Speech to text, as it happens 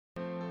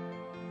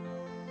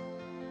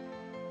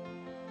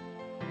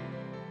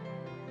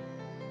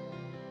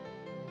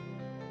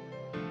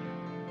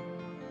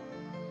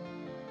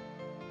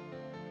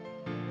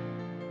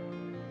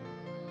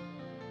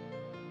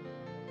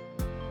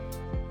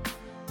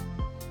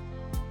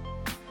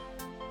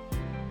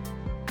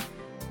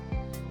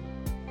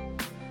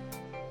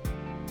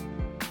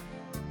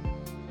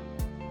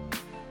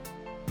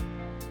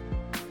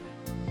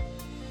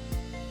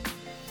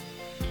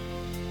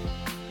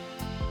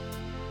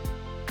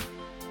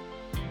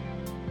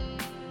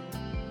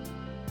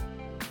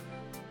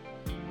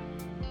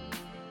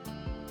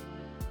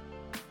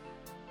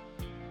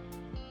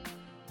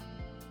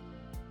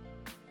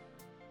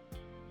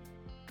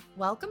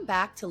Welcome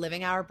back to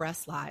Living Our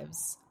Breast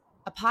Lives,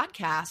 a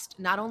podcast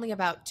not only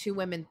about two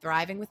women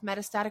thriving with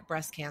metastatic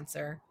breast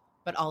cancer,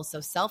 but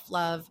also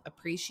self-love,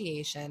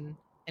 appreciation,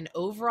 and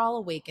overall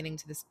awakening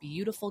to this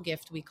beautiful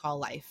gift we call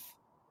life.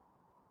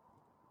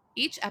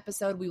 Each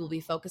episode, we will be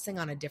focusing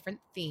on a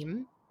different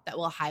theme that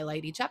will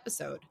highlight each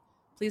episode.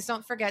 Please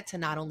don't forget to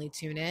not only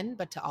tune in,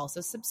 but to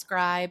also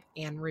subscribe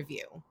and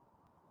review.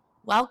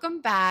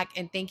 Welcome back,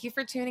 and thank you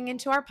for tuning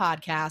into our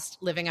podcast,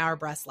 Living Our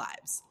Breast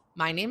Lives.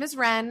 My name is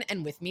Ren,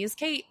 and with me is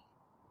Kate.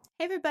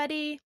 Hey,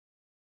 everybody.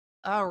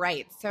 All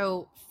right.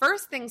 So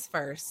first things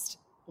first,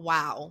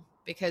 wow,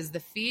 because the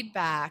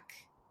feedback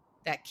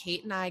that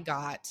Kate and I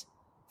got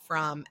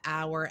from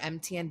our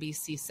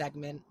MTNBC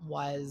segment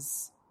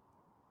was,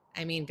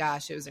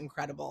 it was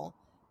incredible.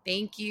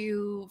 Thank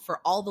you for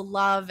all the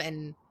love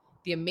and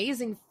the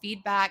amazing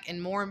feedback,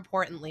 and more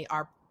importantly,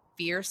 our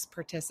fierce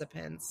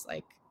participants.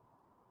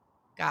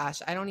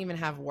 Gosh, I don't even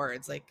have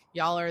words.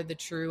 Y'all are the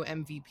true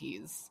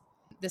MVPs.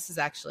 This is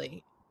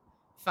actually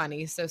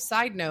funny. So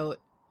side note,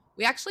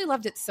 we actually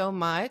loved it so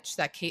much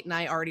that Kate and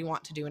I already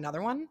want to do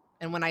another one.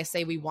 And when I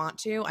say we want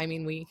to, I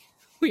mean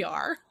we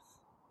are.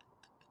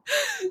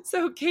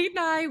 So Kate and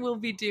I will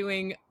be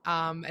doing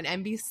an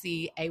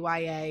NBC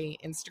AYA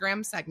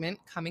Instagram segment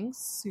coming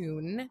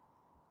soon.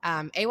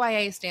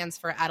 AYA stands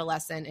for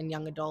adolescent and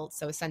young adults,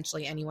 so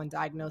essentially anyone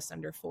diagnosed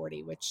under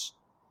 40, which,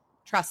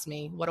 trust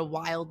me, what a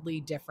wildly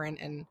different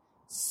and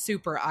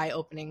super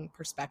eye-opening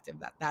perspective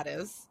that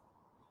is.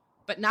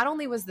 But not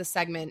only was the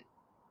segment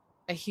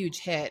a huge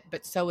hit,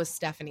 but so was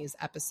Stephanie's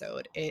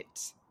episode.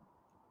 It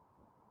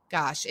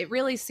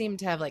really seemed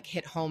to have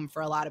hit home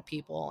for a lot of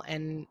people.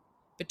 And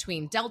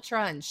between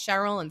Deltra and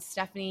Cheryl and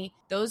Stephanie,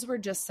 those were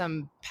just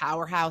some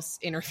powerhouse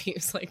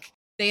interviews.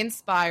 They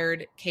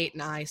inspired Kate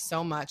and I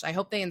so much. I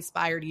hope they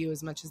inspired you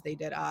as much as they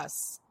did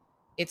us.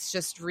 It's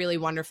just really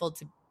wonderful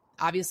to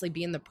obviously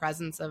be in the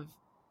presence of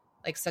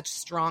such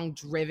strong,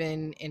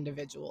 driven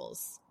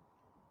individuals.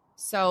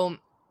 So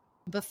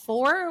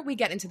before we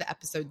get into the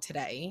episode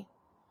today,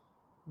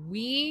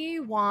 we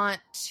want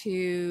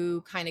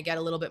to kind of get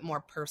a little bit more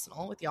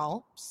personal with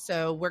y'all.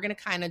 So we're going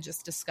to kind of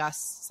just discuss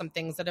some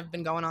things that have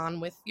been going on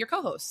with your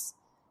co-hosts.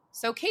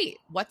 So Kate,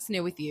 what's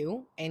new with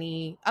you?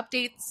 Any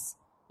updates?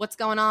 What's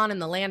going on in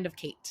the land of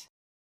Kate?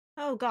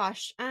 Oh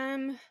gosh.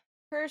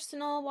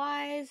 Personal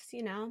wise,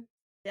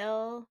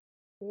 still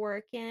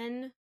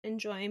working,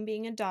 enjoying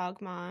being a dog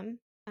mom.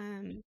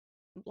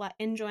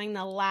 Enjoying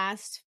the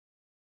last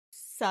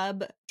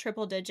sub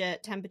triple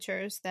digit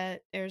temperatures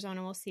that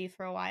Arizona will see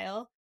for a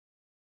while.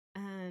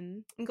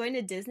 I'm going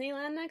to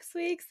Disneyland next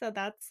week, so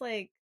that's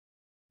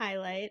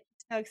highlight.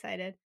 So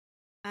excited.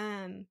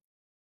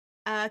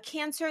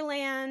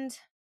 Cancerland,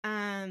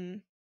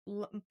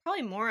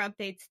 probably more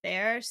updates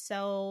there.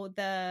 So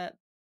the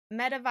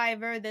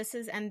Medivivor, This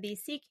Is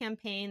NBC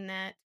campaign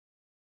that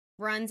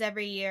runs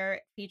every year,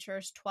 it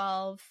features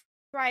 12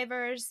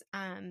 thrivers.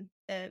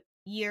 The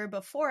year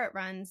before it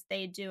runs,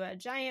 they do a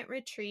giant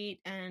retreat,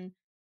 and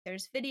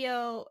there's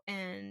video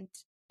and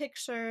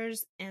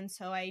pictures. And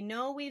so I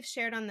know we've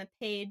shared on the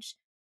page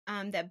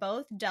that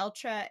both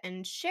Deltra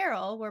and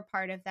Cheryl were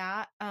part of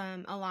that,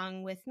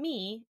 along with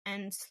me.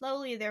 And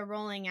slowly they're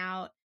rolling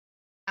out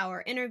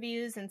our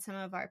interviews and some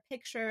of our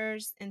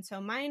pictures. And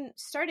so mine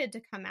started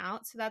to come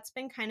out. So that's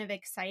been kind of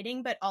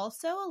exciting, but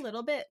also a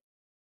little bit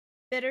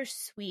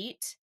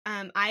bittersweet.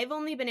 I've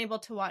only been able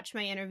to watch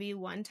my interview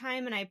one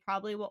time, and I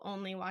probably will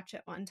only watch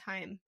it one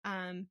time.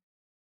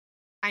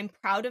 I'm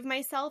proud of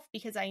myself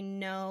because I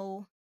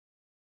know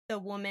the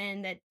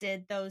woman that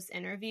did those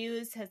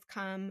interviews has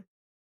come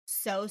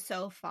so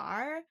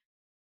far,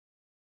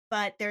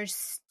 but there's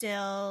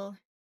still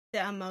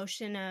the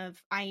emotion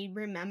of, I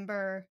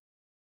remember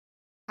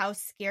how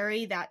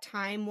scary that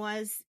time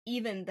was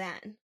even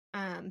then.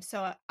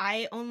 So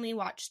I only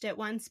watched it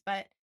once,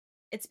 but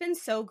it's been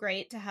so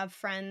great to have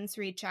friends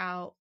reach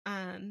out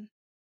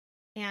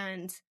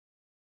and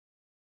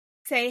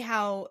say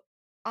how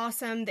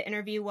awesome the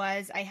interview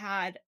was. I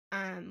had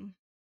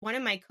one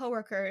of my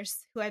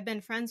coworkers who I've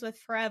been friends with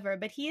forever,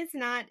 but he is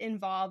not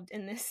involved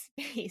in this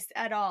space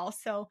at all.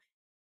 So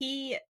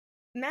he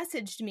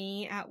messaged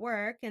me at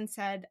work and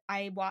said,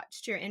 I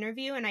watched your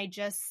interview and I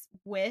just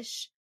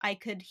wish I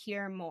could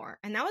hear more.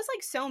 And that was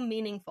so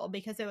meaningful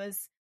because it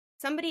was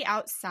somebody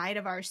outside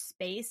of our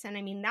space.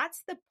 And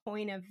that's the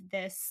point of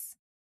this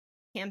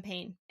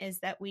campaign, is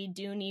that we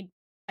do need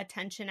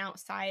attention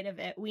outside of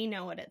it. We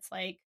know what it's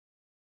like.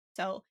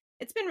 So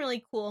it's been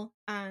really cool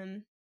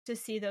to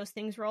see those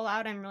things roll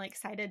out. I'm really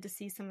excited to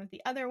see some of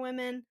the other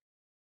women.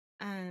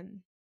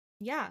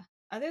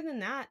 Other than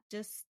that,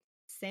 just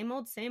same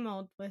old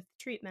with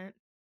treatment.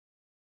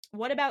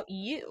 What about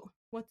you?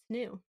 What's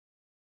new?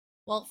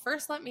 Well,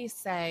 first let me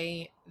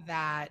say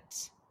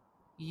that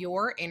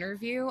your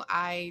interview,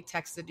 I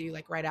texted you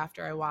right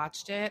after I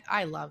watched it.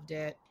 I loved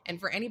it. And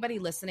for anybody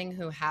listening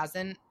who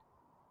hasn't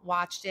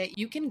watched it,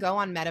 you can go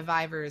on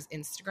Medivivor's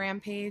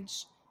Instagram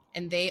page,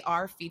 and they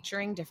are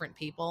featuring different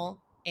people.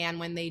 And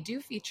when they do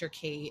feature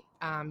Kate,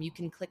 you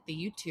can click the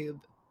YouTube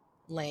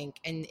link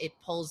and it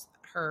pulls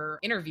her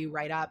interview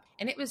right up,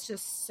 and it was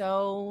just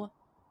so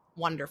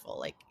wonderful.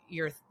 Like,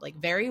 you're like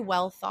very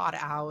well thought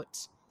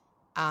out,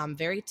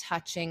 very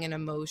touching and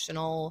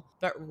emotional,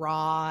 but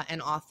raw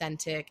and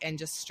authentic and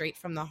just straight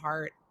from the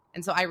heart.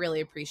 And so I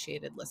really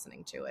appreciated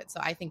listening to it. So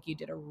I think you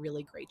did a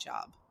really great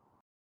job.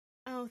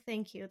 Oh,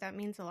 thank you. That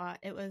means a lot.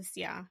 It was,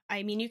 yeah.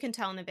 I mean, you can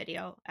tell in the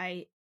video.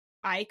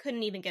 I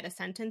couldn't even get a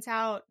sentence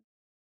out.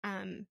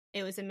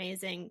 It was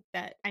amazing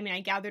that, I mean,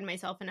 I gathered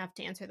myself enough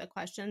to answer the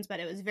questions, but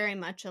it was very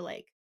much a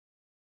like,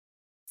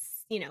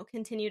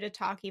 continue to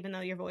talk even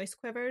though your voice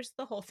quivers,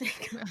 the whole thing.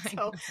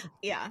 So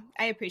yeah,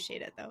 I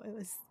appreciate it though.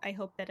 I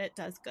hope that it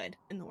does good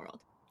in the world.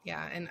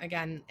 Yeah. And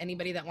again,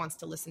 anybody that wants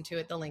to listen to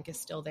it, the link is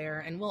still there.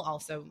 And we'll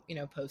also,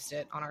 post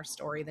it on our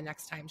story the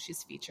next time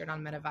she's featured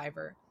on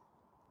Metaviver.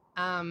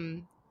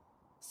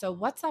 So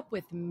what's up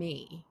with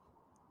me?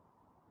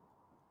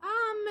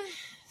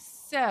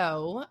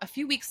 So a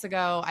few weeks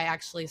ago, I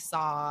actually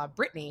saw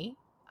Brittany,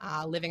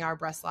 Living Our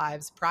Breast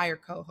Lives prior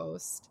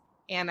co-host.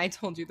 And I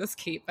told you this,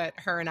 Kate, but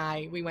her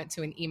and we went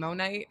to an emo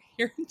night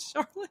here in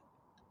Charlotte.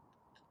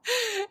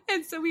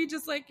 And so we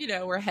just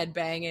we're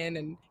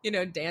headbanging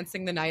and,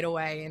 dancing the night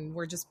away. And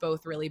we're just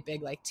both really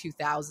big,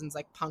 2000s,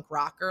 punk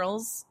rock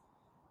girls.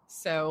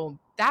 So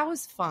that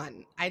was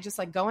fun. I just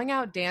going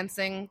out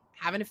dancing,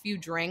 having a few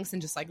drinks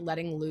and just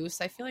letting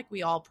loose. I feel like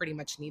we all pretty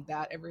much need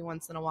that every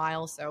once in a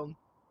while. So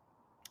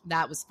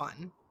that was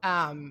fun.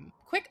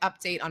 Quick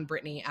update on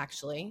Brittany,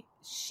 actually.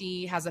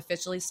 She has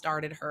officially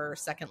started her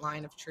second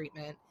line of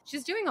treatment.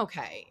 She's doing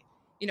okay.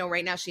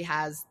 Right now she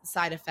has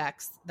side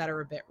effects that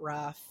are a bit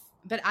rough,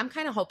 but I'm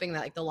kind of hoping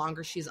that the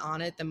longer she's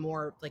on it, the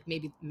more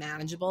maybe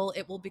manageable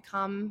it will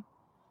become.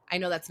 I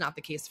know that's not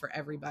the case for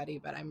everybody,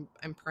 but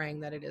I'm praying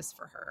that it is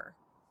for her.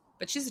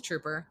 But she's a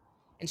trooper,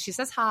 and she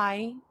says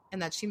hi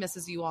and that she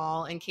misses you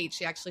all. And Kate,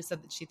 she actually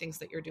said that she thinks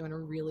that you're doing a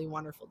really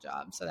wonderful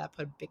job. So that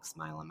put a big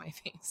smile on my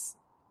face.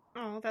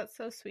 Oh, that's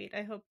so sweet.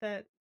 I hope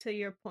that, to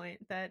your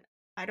point, that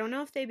I don't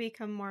know if they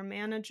become more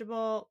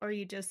manageable or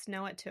you just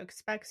know what to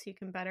expect so you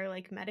can better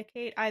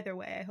medicate. Either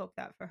way, I hope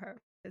that for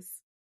her, because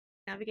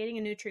navigating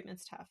a new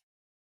treatment's tough.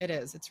 It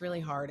is. It's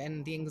really hard,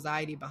 and the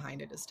anxiety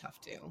behind it is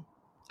tough too.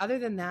 Other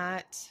than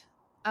that,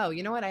 oh,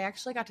 you know what? I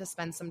actually got to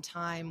spend some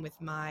time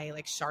with my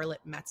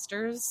Charlotte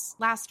Metzsters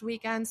last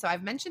weekend. So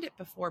I've mentioned it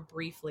before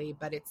briefly,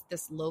 but it's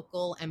this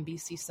local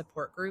MBC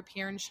support group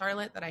here in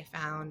Charlotte that I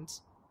found.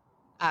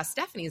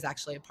 Stephanie is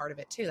actually a part of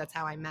it too. That's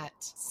how I met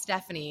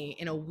Stephanie,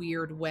 in a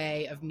weird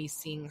way of me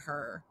seeing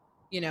her,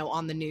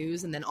 on the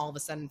news, and then all of a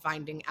sudden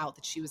finding out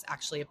that she was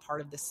actually a part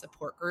of this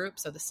support group.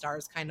 So the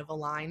stars kind of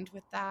aligned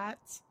with that.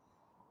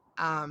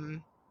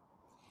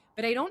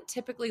 But I don't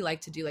typically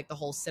like to do the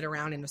whole sit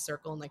around in a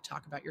circle and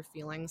talk about your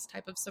feelings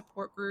type of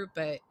support group.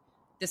 But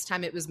this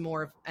time it was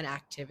more of an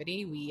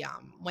activity. We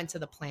went to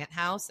the plant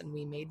house and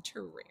we made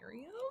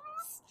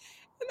terrariums,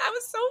 and that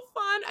was so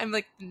fun. I'm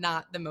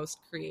not the most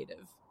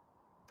creative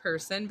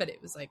person, but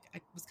it was I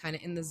was kind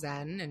of in the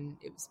zen, and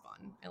it was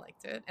fun. I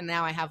liked it. And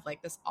now I have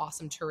this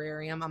awesome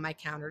terrarium on my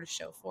counter to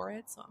show for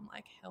it. So I'm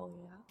hell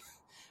yeah.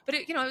 But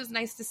it was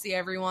nice to see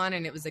everyone,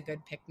 and it was a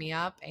good pick me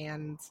up.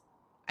 And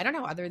I don't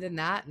know, other than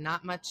that,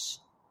 not much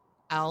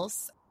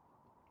else.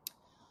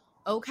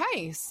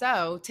 Okay,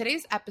 so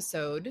today's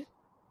episode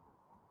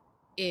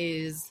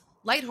is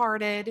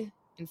lighthearted,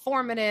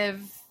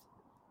 informative,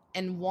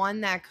 and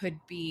one that could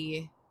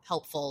be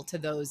helpful to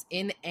those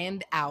in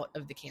and out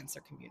of the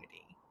cancer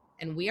community.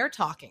 And we are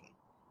talking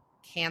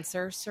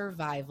cancer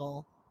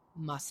survival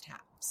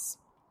must-haves.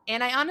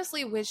 And I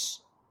honestly wish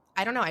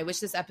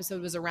this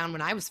episode was around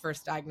when I was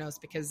first diagnosed,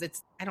 because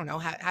it's, I don't know,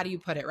 how do you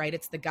put it, right?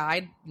 It's the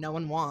guide no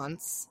one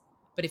wants,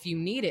 but if you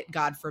need it,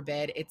 God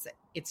forbid,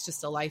 it's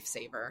just a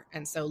lifesaver.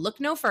 And so look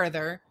no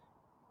further.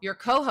 Your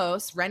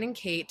co-hosts, Ren and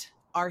Kate,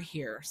 are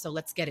here. So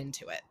let's get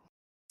into it.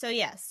 So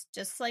yes,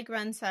 just like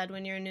Ren said,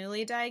 when you're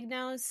newly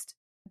diagnosed,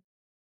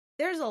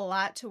 there's a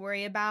lot to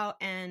worry about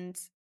and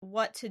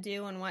what to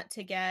do and what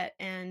to get.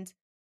 And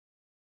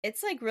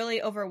it's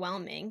really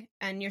overwhelming,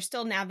 and you're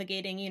still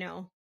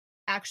navigating,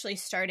 actually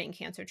starting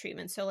cancer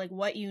treatment. So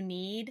what you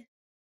need,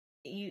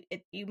 you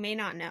may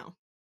not know.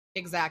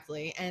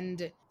 Exactly.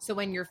 And so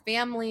when your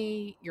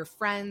family, your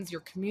friends,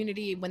 your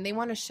community, when they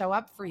want to show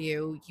up for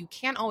you, you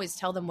can't always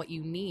tell them what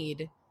you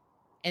need,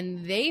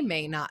 and they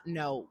may not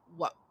know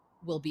what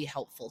will be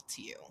helpful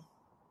to you.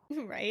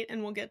 Right.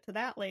 And we'll get to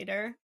that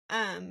later.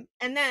 And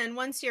then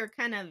once you're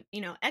kind of,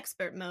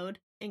 expert mode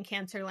in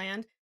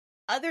Cancerland,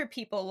 other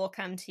people will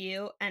come to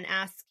you and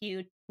ask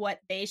you what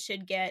they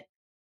should get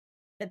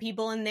the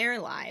people in their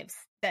lives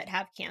that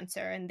have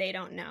cancer and they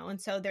don't know. And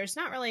so there's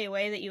not really a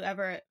way that you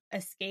ever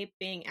escape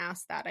being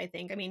asked that, I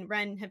think. I mean,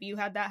 Ren, have you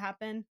had that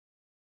happen?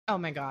 Oh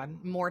my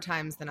God, more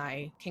times than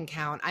I can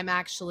count. I'm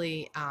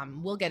actually,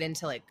 we'll get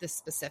into the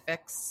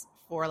specifics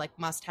for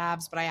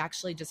must-haves, but I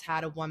actually just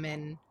had a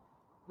woman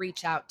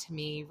reach out to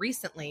me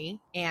recently,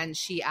 and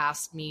she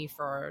asked me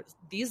for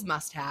these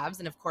must-haves.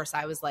 And of course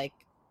I was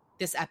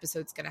this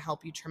episode's going to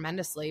help you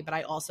tremendously, but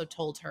I also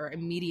told her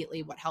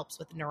immediately what helps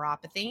with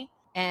neuropathy.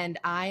 And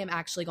I am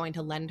actually going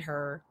to lend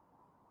her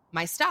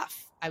my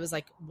stuff. I was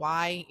like,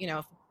 why,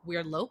 if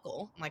we're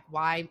local, like,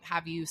 why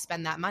have you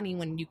spend that money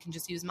when you can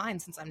just use mine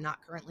since I'm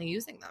not currently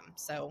using them?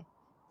 So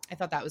I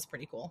thought that was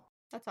pretty cool.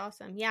 That's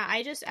awesome. Yeah,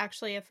 I just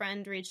actually, a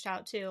friend reached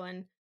out too,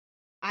 and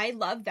I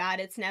love that.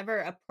 It's never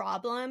a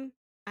problem,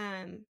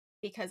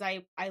 because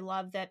I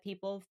love that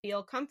people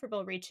feel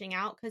comfortable reaching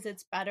out, because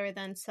it's better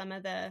than some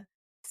of the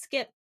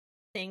skip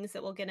things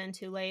that we'll get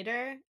into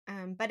later.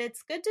 But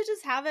it's good to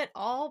just have it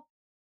all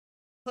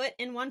put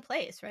in one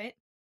place, right?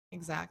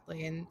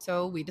 Exactly. And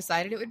so we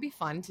decided it would be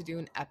fun to do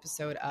an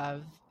episode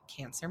of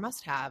cancer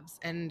must-haves.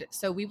 And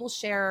so we will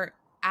share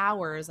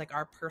ours, like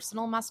our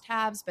personal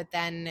must-haves, but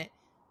then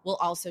we'll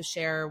also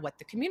share what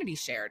the community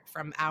shared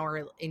from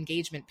our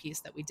engagement piece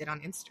that we did on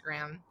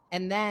Instagram.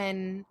 And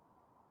then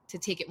to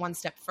take it one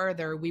step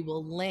further, we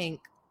will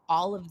link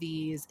all of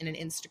these in an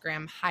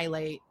Instagram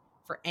highlight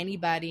for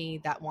anybody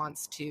that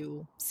wants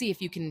to see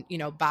if you can,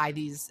 buy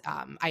these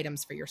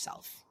items for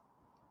yourself.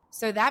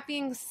 So that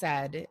being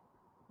said,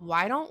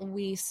 why don't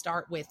we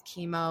start with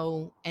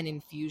chemo and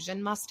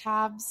infusion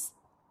must-haves?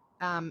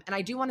 And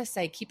I do want to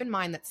say, keep in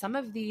mind that some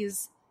of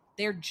these,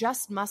 they're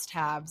just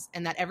must-haves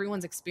and that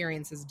everyone's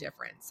experience is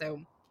different.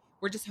 So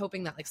we're just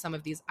hoping that like some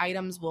of these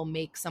items will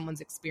make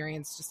someone's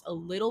experience just a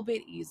little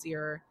bit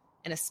easier,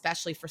 and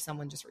especially for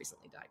someone just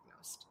recently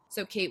diagnosed.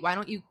 So Kate, why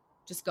don't you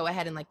just go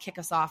ahead and like kick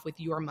us off with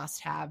your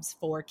must-haves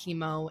for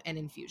chemo and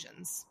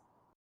infusions?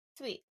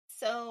 Sweet.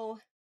 So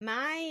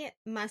my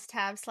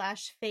must-have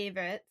slash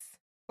favorites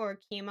for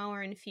chemo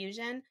or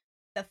infusion,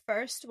 the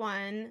first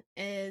one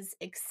is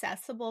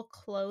accessible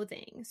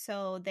clothing.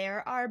 So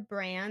there are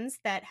brands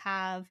that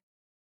have,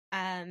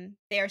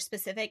 they are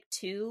specific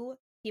to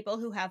people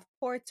who have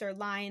ports or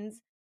lines.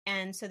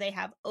 And so they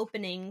have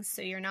openings,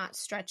 so you're not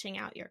stretching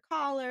out your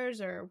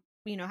collars or,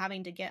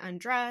 having to get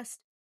undressed.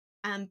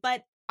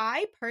 But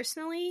I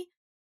personally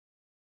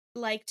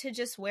like to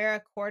just wear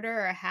a quarter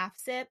or a half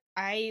zip.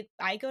 I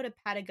go to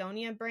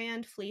Patagonia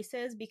brand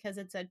fleeces because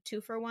it's a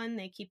 2-for-1.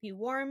 They keep you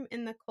warm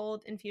in the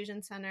cold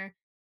infusion center,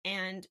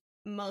 and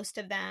most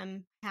of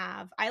them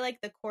have, I like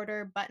the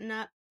quarter button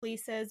up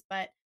fleeces,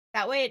 but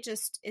that way it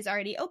just is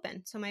already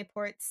open. So my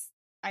ports,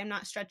 I'm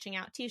not stretching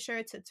out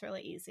t-shirts. It's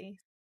really easy.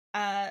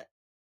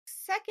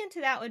 Second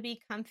to that would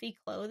be comfy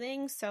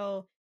clothing.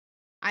 So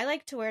I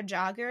like to wear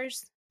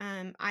joggers.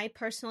 I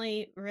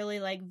personally really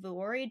like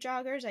Vuori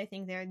joggers. I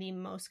think they're the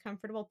most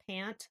comfortable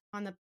pant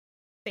on the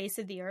face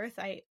of the earth.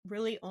 I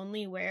really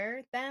only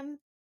wear them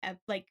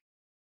like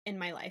in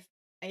my life.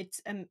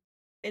 It's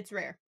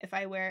rare if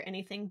I wear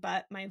anything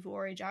but my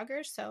Vuori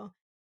joggers. So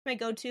my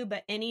go-to,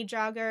 but any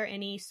jogger,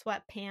 any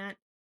sweat pant,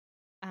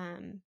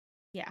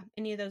 yeah,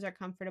 any of those are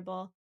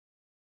comfortable.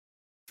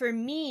 For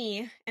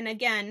me, and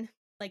again,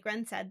 like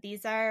Ren said,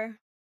 these are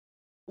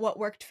what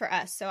worked for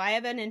us. So I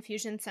have an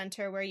infusion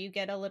center where you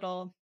get a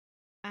little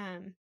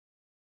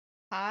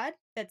pod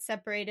that's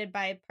separated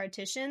by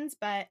partitions,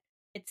 but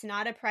it's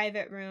not a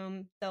private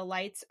room. The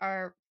lights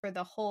are for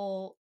the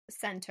whole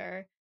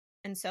center.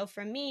 And so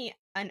for me,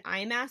 an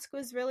eye mask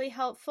was really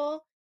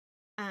helpful,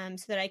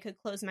 so that I could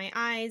close my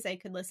eyes, I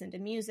could listen to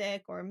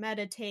music or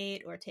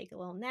meditate or take a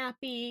little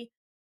nappy.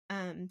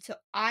 So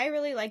I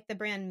really like the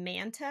brand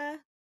Manta.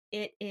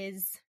 It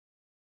is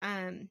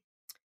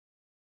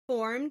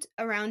formed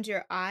around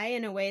your eye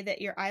in a way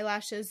that your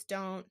eyelashes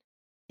don't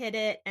hit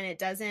it, and it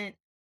doesn't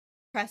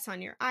press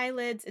on your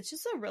eyelids. It's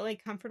just a really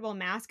comfortable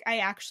mask. I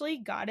actually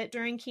got it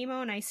during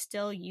chemo and I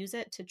still use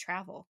it to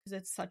travel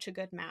because it's such a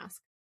good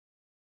mask.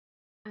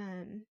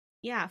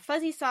 Yeah,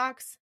 fuzzy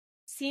socks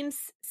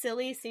seems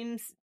silly,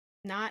 seems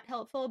not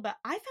helpful, but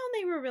I found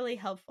they were really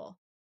helpful.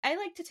 I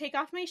like to take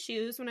off my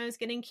shoes when I was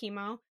getting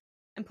chemo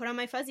and put on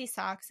my fuzzy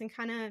socks and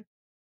kind of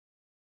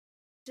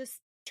just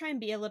try and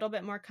be a little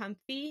bit more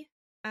comfy.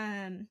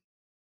 Let's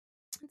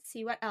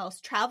see what else.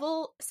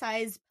 Travel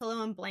size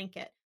pillow and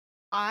blanket.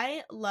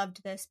 I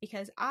loved this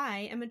because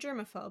I am a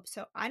germaphobe,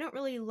 so I don't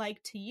really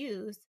like to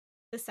use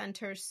the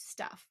center's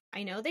stuff.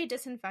 I know they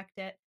disinfect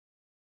it.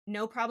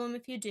 No problem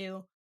if you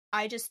do.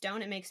 I just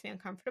don't. It makes me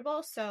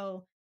uncomfortable.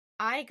 So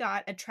I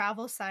got a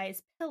travel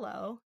size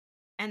pillow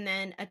and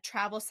then a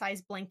travel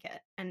size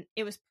blanket, and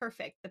it was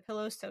perfect. The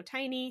pillow's so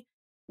tiny,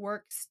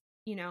 works,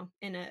 in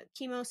a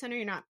chemo center.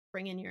 You're not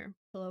bringing your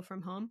pillow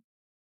from home.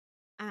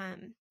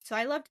 So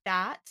I loved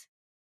that.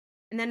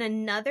 And then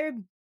another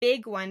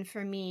big one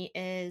for me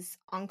is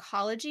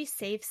oncology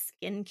safe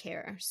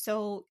skincare.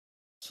 So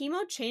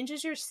chemo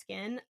changes your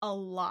skin a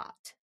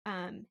lot.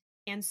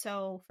 And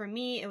so for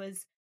me,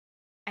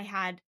 I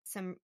had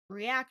some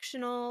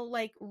reactional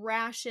like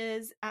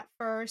rashes at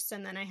first,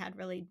 and then I had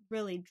really,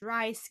 really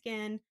dry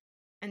skin.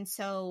 And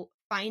so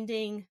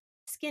finding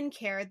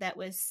skincare that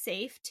was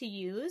safe to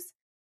use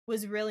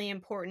was really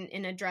important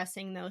in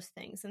addressing those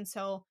things. And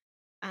so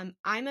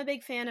I'm a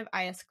big fan of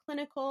IS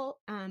Clinical,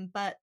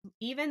 but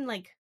even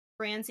like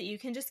brands that you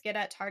can just get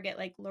at Target,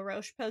 like La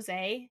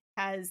Roche-Posay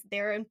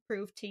they're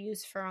improved to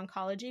use for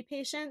oncology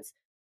patients.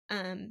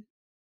 And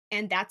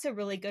that's a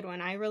really good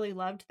one. I really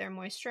loved their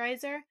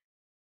moisturizer.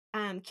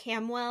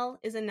 Camwell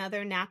is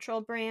another natural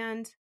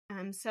brand.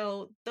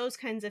 So those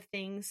kinds of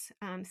things,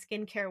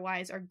 skincare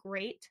wise, are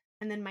great.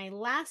 And then my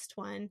last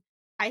one,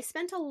 I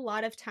spent a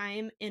lot of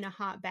time in a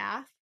hot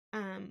bath,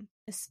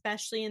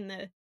 especially in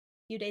the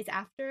few days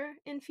after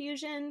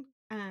infusion,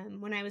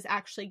 when I was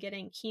actually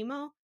getting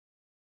chemo.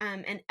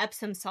 And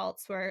Epsom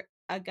salts were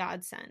a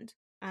godsend.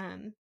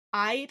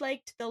 I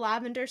liked the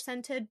lavender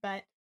scented,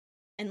 but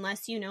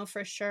unless you know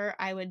for sure,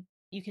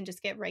 you can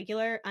just get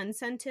regular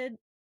unscented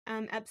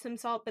Epsom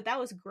salt. But that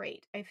was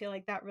great. I feel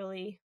like that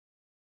really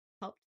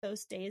helped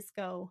those days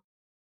go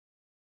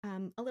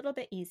a little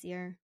bit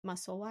easier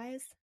muscle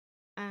wise.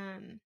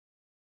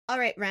 All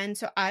right, Ren.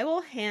 So I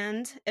will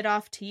hand it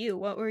off to you.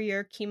 What were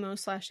your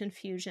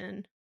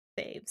chemo/infusion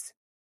faves?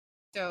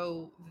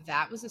 So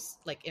that was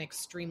like an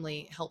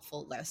extremely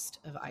helpful list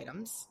of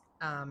items.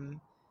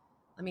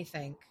 Let me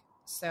think.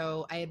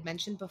 So I had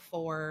mentioned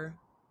before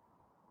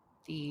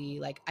the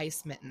like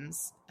ice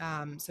mittens.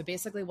 So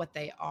basically, what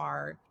they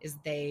are is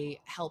they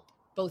help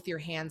both your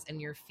hands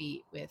and your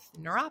feet with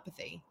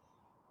neuropathy.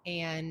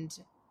 And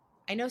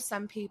I know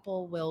some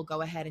people will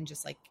go ahead and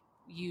just like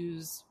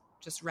use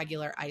just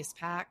regular ice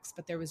packs,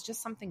 but there was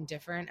just something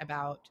different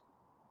about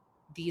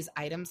these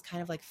items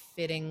kind of like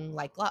fitting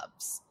like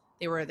gloves.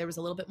 There was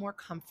a little bit more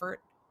comfort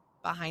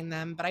behind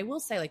them, but I will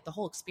say like the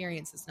whole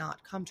experience is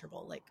not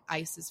comfortable. Like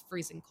ice is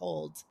freezing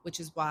cold, which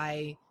is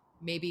why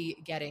maybe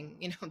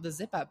getting, the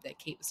zip up that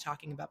Kate was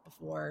talking about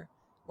before,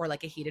 or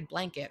like a heated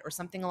blanket or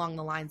something along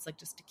the lines, like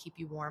just to keep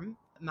you warm.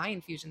 My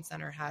infusion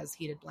center has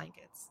heated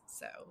blankets,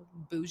 so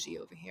bougie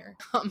over here.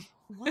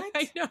 What?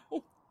 I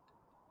know.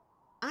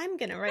 I'm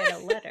gonna write a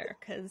letter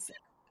because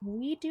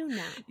we do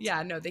not.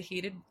 Yeah, no, the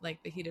heated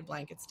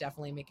blankets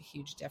definitely make a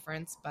huge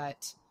difference,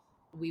 but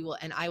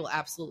I will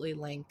absolutely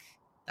link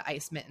the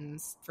ice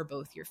mittens for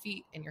both your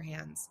feet and your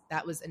hands.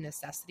 That was a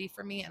necessity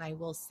for me. And I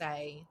will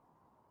say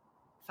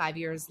 5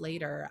 years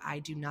later, I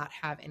do not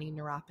have any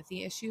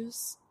neuropathy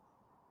issues.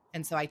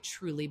 And so I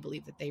truly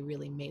believe that they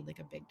really made like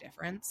a big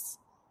difference.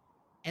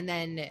 And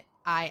then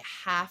I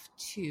have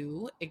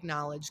to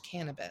acknowledge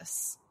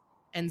cannabis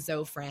and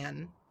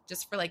Zofran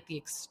just for like the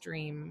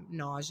extreme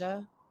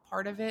nausea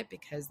part of it,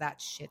 because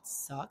that shit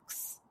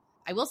sucks.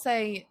 I will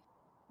say,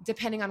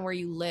 depending on where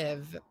you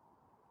live,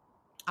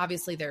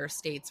 obviously there are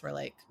states where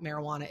like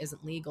marijuana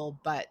isn't legal,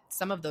 but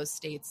some of those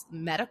states,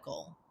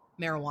 medical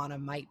marijuana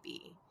might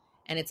be.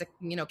 And it's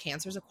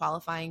cancer is a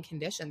qualifying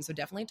condition. So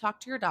definitely talk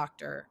to your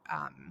doctor.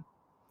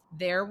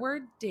 There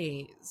were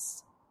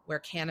days where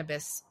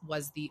cannabis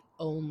was the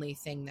only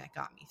thing that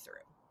got me through.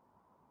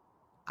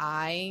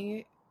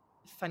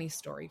 Funny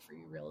story for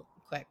you real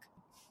quick.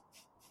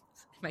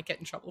 I might get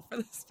in trouble for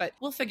this, but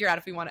we'll figure out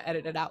if we want to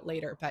edit it out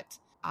later. But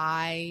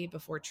I,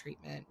 before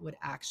treatment, would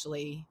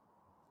actually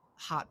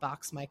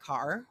hotbox my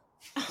car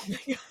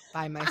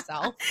by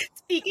myself.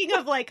 Speaking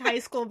of like high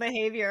school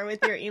behavior with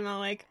your emo,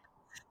 like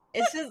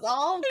it's just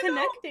all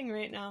connecting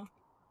right now.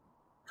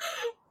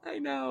 I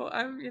know.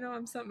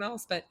 I'm something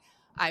else, but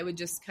I would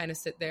just kind of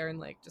sit there and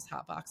like just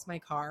hotbox my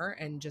car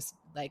and just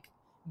like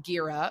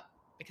gear up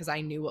because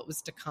I knew what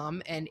was to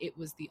come. And it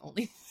was the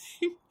only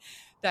thing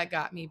that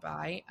got me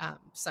by.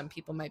 Some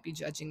people might be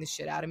judging the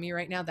shit out of me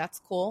right now. That's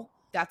cool.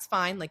 That's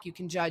fine. Like you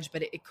can judge,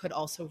 but it could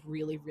also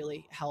really,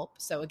 really help.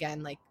 So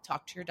again, like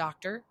talk to your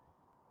doctor.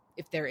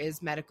 If there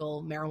is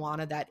medical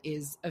marijuana that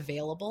is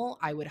available,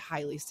 I would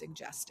highly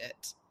suggest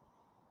it.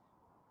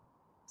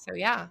 So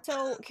yeah.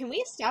 So can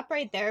we stop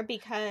right there,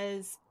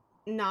 because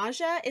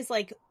nausea is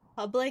like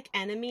public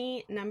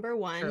enemy number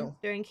one True.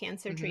 during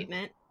cancer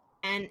treatment,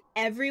 and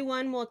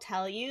everyone will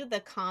tell you the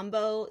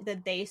combo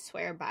that they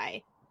swear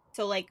by.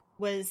 So like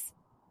was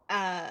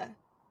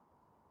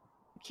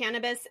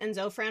cannabis and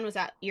Zofran, was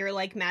that your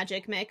like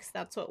magic mix?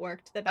 That's what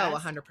worked the best?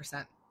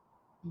 100%.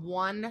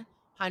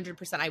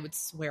 100%. I would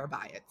swear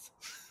by it.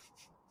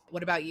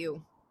 What about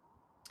you?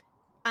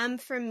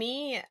 For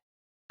me,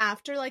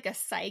 after like a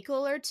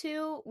cycle or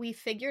two, we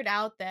figured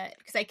out that,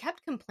 because I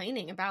kept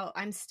complaining about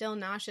I'm still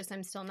nauseous.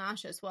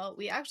 Well,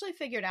 we actually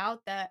figured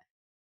out that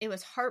it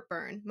was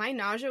heartburn. My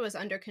nausea was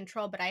under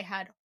control, but I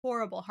had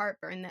horrible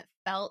heartburn that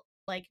felt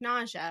like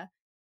nausea.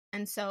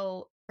 And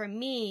so for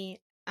me,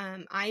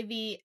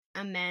 IV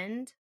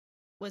Amend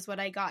was what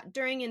I got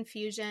during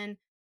infusion.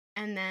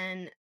 And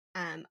then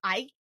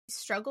I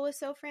struggle with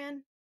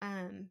Zofran,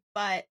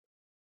 but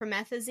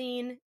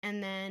promethazine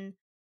and then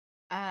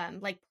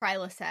like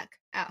Prilosec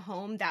at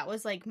home, that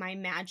was like my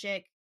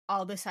magic.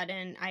 All of a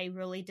sudden, I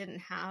really didn't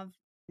have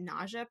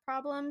nausea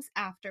problems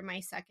after my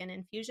second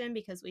infusion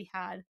because we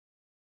had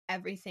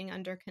everything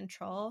under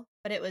control.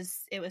 But it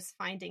was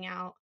finding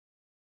out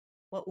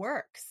what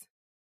works.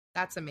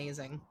 That's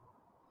amazing.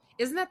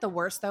 Isn't that the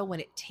worst though, when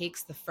it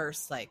takes the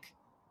first like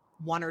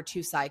 1 or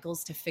 2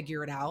 cycles to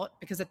figure it out?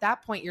 Because at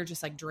that point you're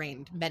just like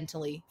drained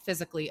mentally,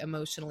 physically,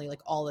 emotionally, like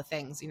all the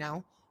things,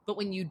 But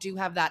when you do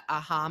have that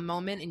aha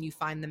moment and you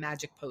find the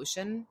magic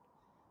potion,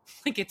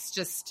 like it's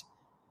just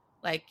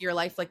like your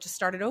life like just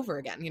started over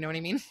again. You know what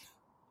I mean?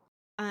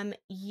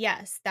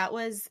 Yes, that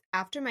was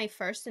after my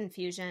first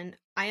infusion.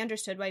 I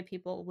understood why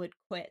people would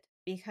quit,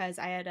 because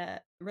I had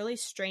a really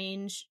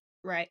strange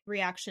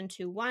reaction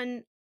to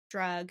one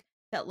drug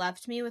that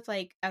left me with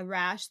like a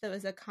rash that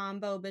was a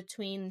combo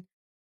between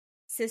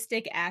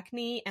cystic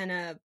acne and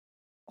a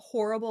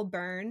horrible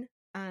burn.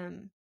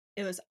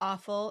 It was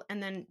awful.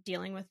 And then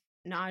dealing with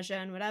nausea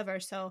and whatever.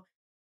 So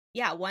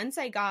yeah, once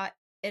I got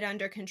it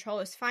under control,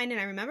 it was fine. And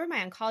I remember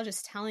my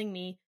oncologist telling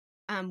me,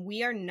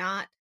 we are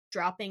not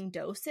dropping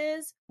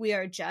doses. We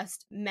are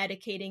just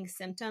medicating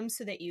symptoms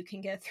so that you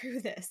can get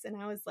through this. And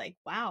I was like,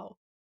 wow,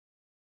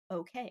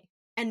 okay.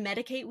 And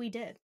medicate we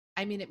did.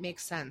 I mean, it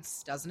makes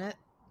sense, doesn't it?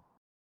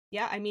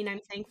 Yeah, I mean,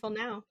 I'm thankful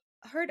now.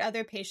 I heard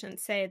other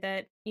patients say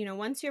that,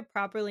 once you're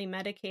properly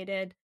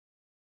medicated,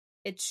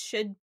 it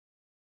should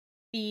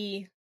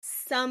be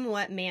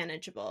somewhat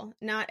manageable.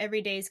 Not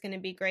every day is going to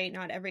be great.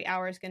 Not every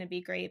hour is going to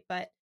be great.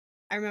 But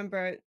I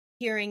remember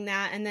hearing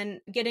that and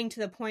then getting to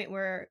the point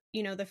where,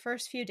 the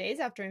first few days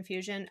after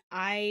infusion,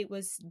 I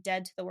was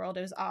dead to the world.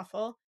 It was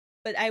awful.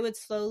 But I would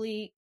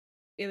slowly,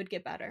 it would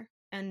get better.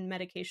 And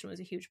medication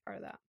was a huge part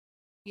of that.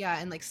 Yeah,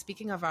 and like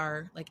speaking of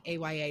our like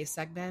AYA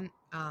segment,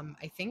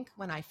 I think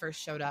when I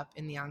first showed up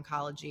in the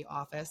oncology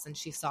office and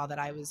she saw that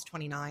I was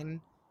 29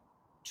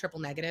 triple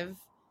negative,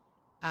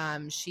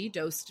 she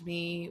dosed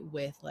me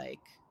with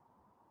like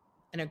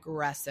an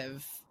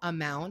aggressive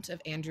amount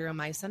of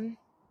andromycin,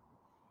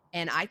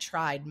 and I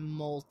tried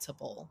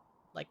multiple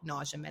like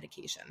nausea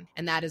medication,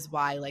 and that is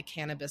why like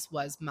cannabis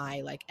was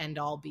my like end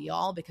all be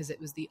all, because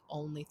it was the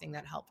only thing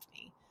that helped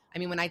me. I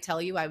mean, when I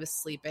tell you I was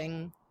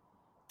sleeping,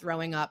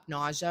 throwing up,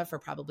 nausea for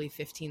probably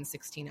 15,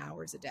 16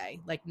 hours a day,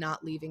 like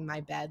not leaving my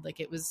bed.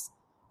 Like it was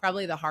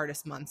probably the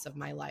hardest months of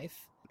my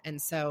life.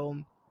 And so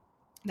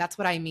that's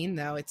what I mean,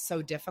 though. It's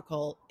so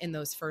difficult in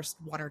those first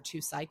 1 or 2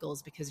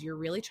 cycles because you're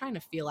really trying to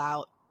feel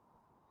out,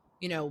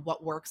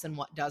 what works and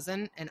what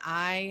doesn't. And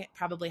I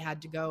probably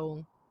had to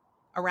go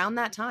around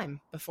that time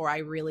before I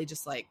really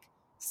just like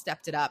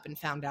stepped it up and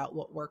found out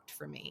what worked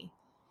for me.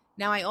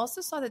 Now, I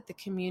also saw that the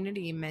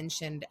community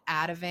mentioned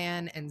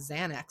Ativan and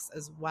Xanax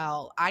as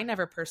well. I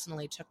never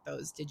personally took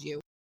those. Did you?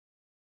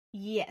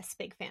 Yes,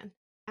 big fan.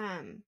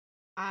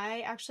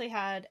 I actually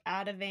had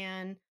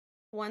Ativan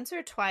once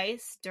or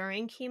twice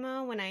during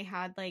chemo when I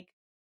had like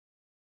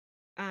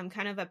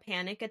kind of a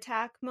panic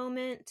attack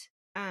moment.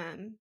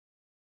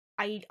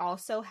 I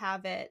also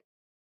have it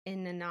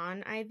in a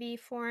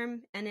non-IV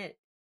form, and it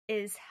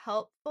is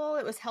helpful.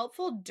 It was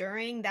helpful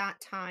during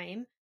that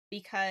time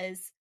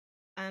because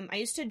I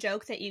used to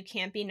joke that you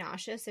can't be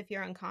nauseous if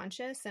you're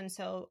unconscious, and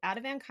so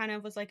Ativan kind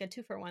of was like a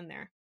 2-for-1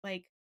 there.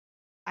 Like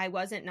I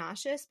wasn't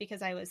nauseous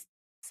because I was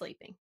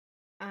sleeping.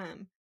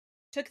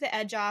 Took the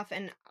edge off,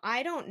 and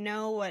I don't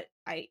know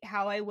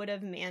how I would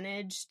have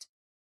managed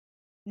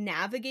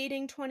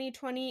navigating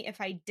 2020 if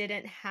I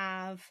didn't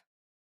have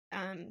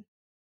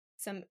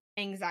some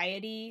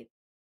anxiety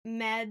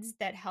meds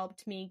that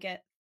helped me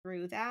get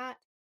through that.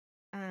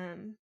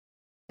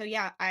 So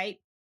yeah,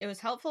 it was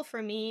helpful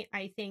for me.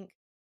 I think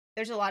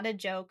there's a lot of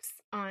jokes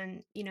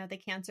on,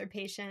 the cancer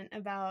patient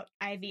about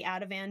IV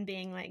Ativan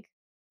being like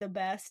the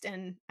best,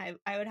 and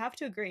I would have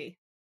to agree.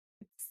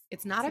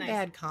 It's not a nice.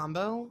 bad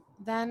combo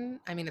then.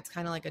 I mean, it's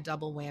kind of like a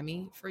double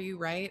whammy for you,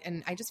 right?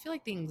 And I just feel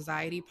like the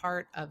anxiety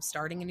part of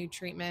starting a new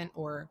treatment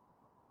or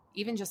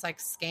even just like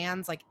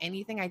scans, like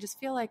anything, I just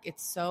feel like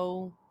it's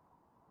so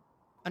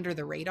under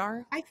the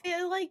radar. I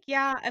feel like,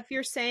 yeah, if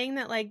you're saying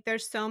that like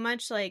there's so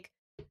much like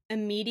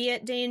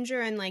immediate danger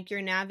and like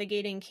you're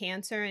navigating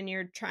cancer and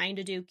you're trying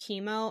to do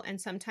chemo, and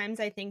sometimes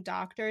I think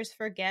doctors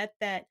forget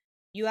that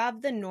you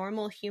have the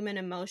normal human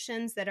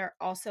emotions that are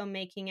also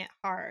making it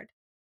hard,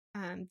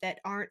 that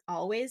aren't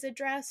always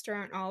addressed or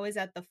aren't always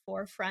at the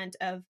forefront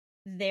of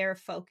their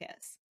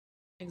focus.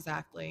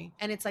 Exactly.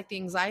 And it's like the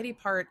anxiety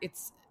part,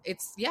 it's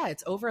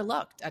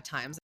overlooked at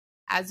times.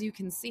 As you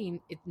can see,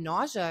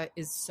 nausea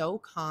is so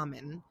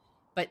common,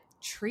 but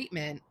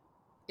treatment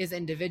is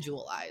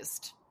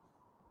individualized.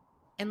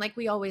 And like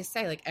we always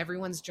say, like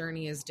everyone's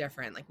journey is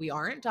different. Like we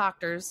aren't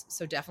doctors,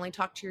 so definitely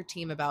talk to your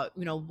team about,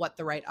 what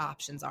the right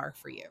options are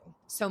for you.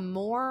 So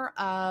more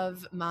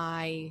of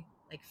my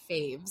like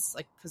faves,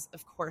 like, because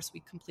of course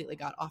we completely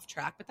got off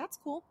track, but that's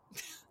cool.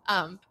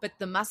 But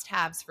the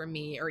must-haves for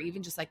me, or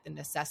even just like the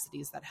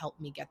necessities that helped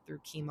me get through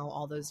chemo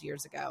all those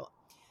years ago.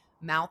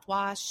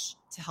 Mouthwash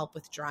to help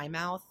with dry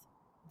mouth.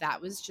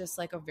 That was just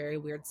like a very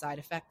weird side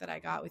effect that I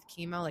got with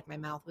chemo. Like my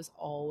mouth was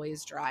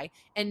always dry.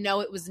 And no,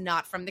 it was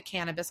not from the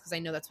cannabis, because I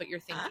know that's what you're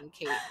thinking,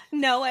 Kate.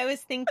 No, I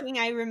was thinking,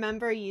 I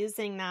remember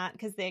using that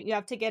because you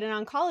have to get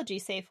an oncology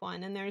safe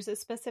one. And there's a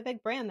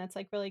specific brand that's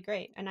like really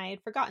great. And I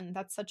had forgotten.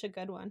 That's such a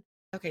good one.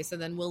 Okay, so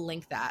then we'll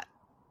link that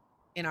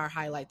in our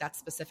highlight, that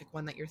specific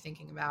one that you're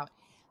thinking about.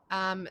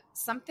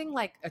 Something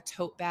like a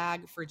tote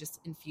bag for just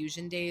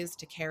infusion days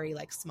to carry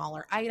like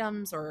smaller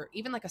items, or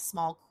even like a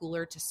small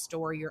cooler to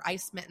store your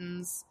ice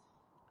mittens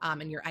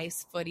and your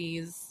ice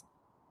footies.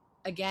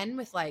 Again,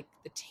 with like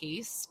the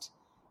taste,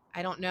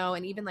 I don't know,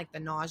 and even like the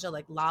nausea,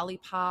 like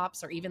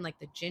lollipops or even like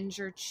the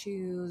ginger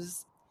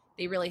chews,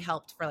 they really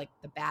helped for like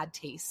the bad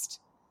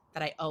taste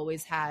that I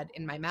always had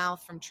in my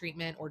mouth from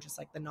treatment, or just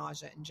like the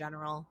nausea in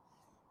general.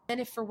 And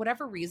if for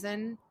whatever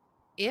reason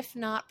if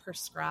not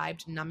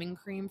prescribed, numbing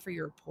cream for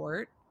your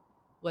port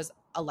was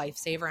a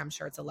lifesaver. I'm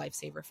sure it's a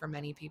lifesaver for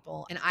many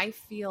people. And I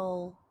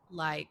feel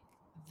like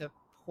the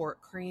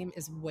port cream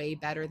is way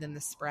better than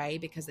the spray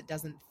because it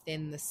doesn't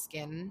thin the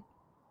skin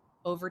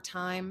over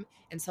time.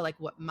 And so like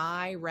what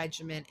my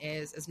regimen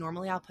is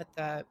normally I'll put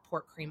the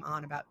port cream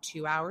on about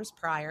 2 hours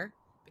prior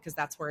because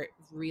that's where it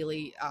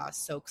really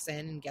soaks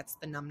in and gets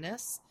the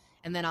numbness.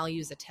 And then I'll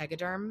use a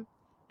Tegaderm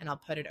and I'll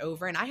put it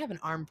over. And I have an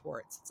arm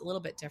port, so it's a little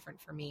bit different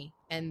for me.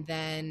 And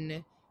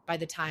then by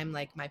the time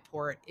like my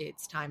port,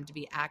 it's time to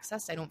be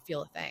accessed, I don't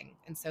feel a thing.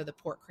 And so the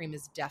port cream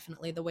is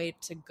definitely the way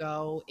to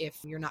go if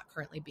you're not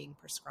currently being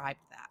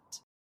prescribed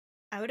that.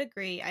 I would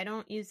agree. I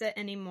don't use it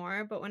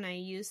anymore, but when I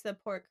use the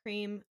port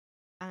cream,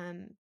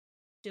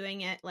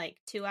 doing it like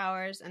 2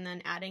 hours and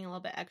then adding a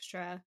little bit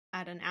extra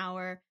at an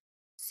hour,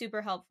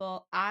 super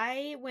helpful.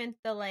 I went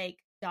the like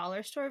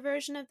dollar store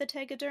version of the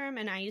Tegaderm,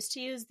 and I used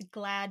to use the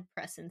Glad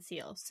press and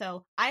seal.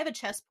 So I have a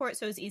chest port,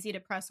 so it's easy to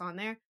press on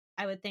there.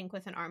 I would think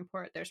with an arm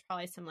port, there's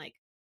probably some like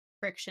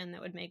friction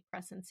that would make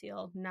press and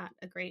seal not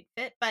a great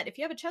fit. But if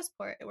you have a chest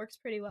port, it works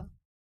pretty well.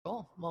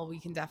 Cool. Well, we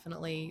can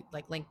definitely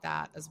like link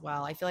that as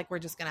well. I feel like we're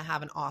just going to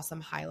have an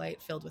awesome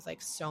highlight filled with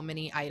like so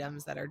many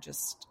items that are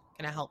just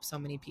going to help so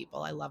many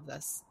people. I love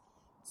this.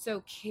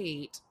 So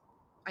Kate,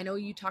 I know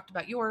you talked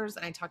about yours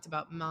and I talked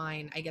about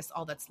mine. I guess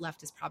all that's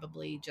left is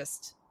probably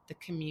just the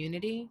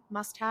community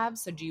must have.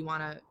 So do you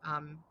want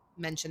to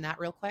mention that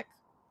real quick?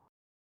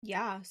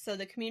 Yeah, so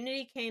the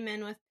community came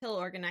in with pill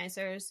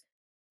organizers.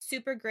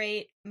 Super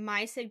great.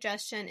 My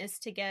suggestion is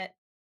to get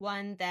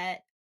one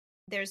that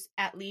there's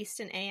at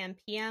least an AM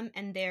PM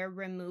and they're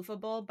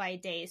removable by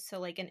day. So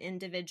like an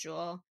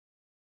individual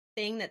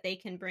thing that they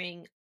can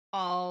bring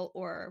all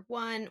or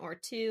one or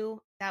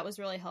two. That was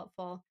really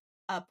helpful.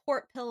 A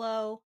port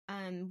pillow.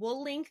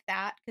 We'll link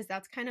that because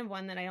that's kind of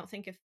one that I don't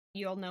think if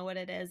you'll know what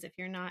it is if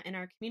you're not in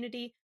our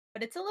community.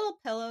 But it's a little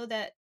pillow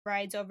that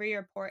rides over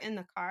your port in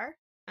the car.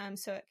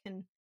 So it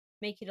can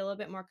make it a little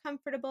bit more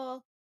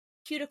comfortable.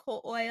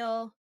 Cuticle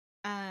oil.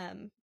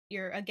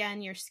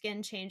 Your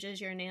skin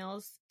changes, your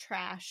nails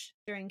trash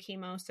during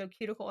chemo. So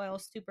cuticle oil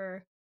is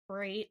super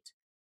great.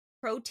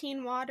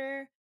 Protein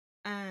water.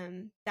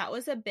 That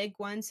was a big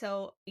one.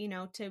 So,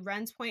 to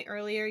Ren's point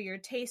earlier, your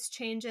taste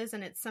changes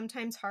and it's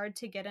sometimes hard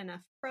to get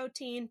enough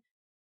protein.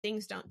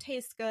 Things don't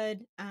taste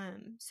good.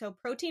 So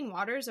protein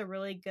water is a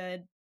really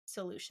good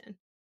solution.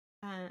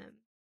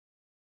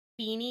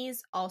 Beanies,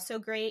 also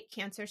great.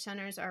 Cancer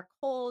centers are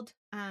cold.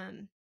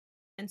 And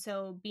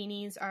so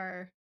beanies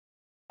are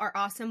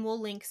awesome. We'll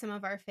link some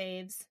of our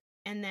faves.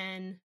 And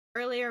then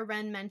earlier,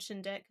 Ren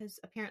mentioned it because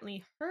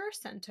apparently her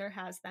center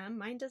has them.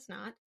 Mine does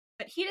not.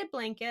 But heated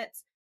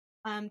blankets.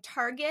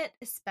 Target,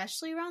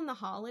 especially around the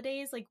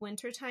holidays, like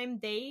wintertime,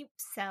 they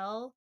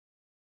sell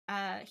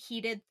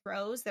heated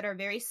throws that are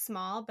very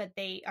small, but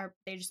they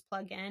just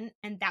plug in,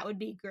 and that would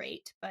be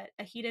great. But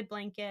a heated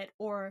blanket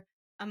or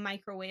a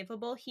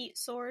microwavable heat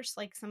source,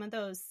 like some of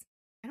those,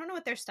 I don't know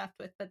what they're stuffed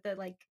with, but the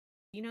like,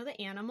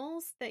 the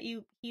animals that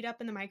you heat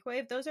up in the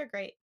microwave, those are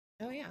great.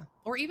 Oh yeah.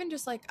 Or even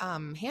just like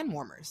hand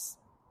warmers.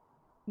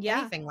 Yeah.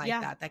 Anything like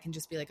that can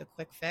just be like a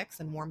quick fix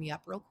and warm you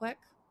up real quick.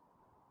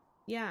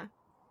 Yeah.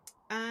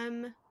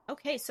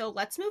 Okay, so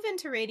let's move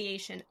into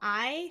radiation.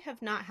 I have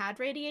not had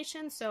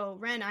radiation, so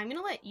Ren, I'm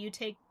gonna let you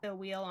take the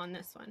wheel on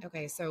this one.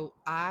 Okay, so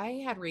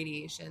I had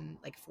radiation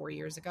like 4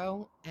 years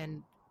ago,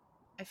 and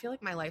I feel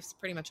like my life's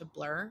pretty much a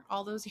blur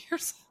all those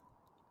years.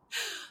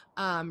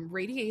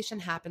 Radiation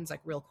happens like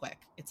real quick.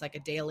 It's like a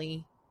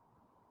daily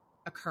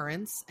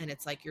occurrence, and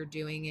it's like you're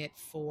doing it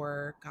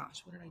for,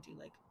 gosh, what did I do?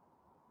 Like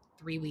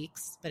 3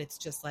 weeks, but it's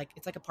just like,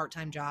 it's like a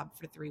part-time job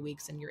for 3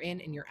 weeks, and you're in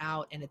and you're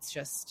out, and it's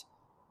just,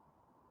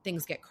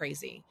 things get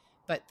crazy.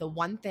 But the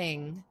one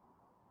thing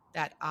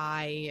that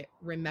I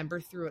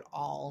remember through it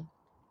all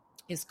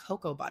is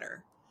cocoa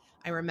butter.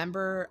 I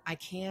remember, I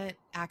can't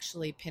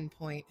actually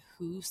pinpoint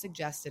who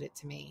suggested it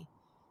to me,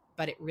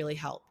 but it really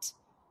helped.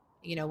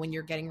 When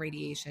you're getting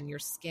radiation, your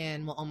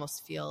skin will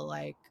almost feel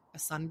like a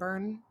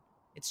sunburn.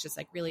 It's just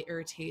like really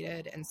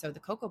irritated. And so the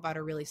cocoa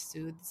butter really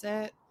soothes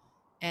it.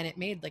 And it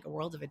made like a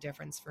world of a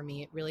difference for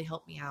me. It really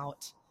helped me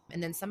out.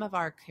 And then some of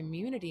our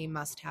community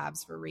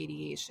must-haves for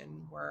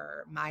radiation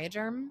were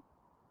Myoderm.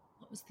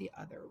 What was the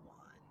other one?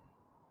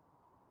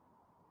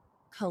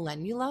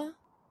 Calendula.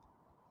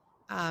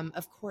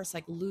 Of course,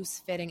 like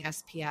loose-fitting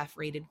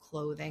SPF-rated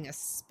clothing,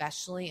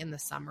 especially in the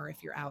summer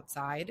if you're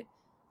outside.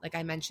 Like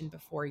I mentioned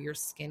before, your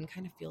skin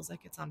kind of feels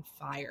like it's on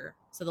fire.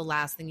 So the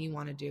last thing you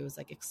want to do is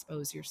like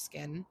expose your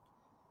skin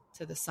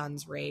to the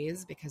sun's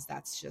rays because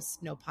that's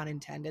just, no pun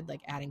intended,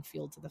 like adding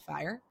fuel to the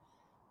fire.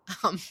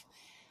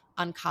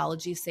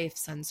 Oncology safe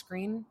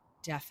sunscreen,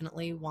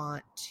 definitely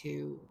want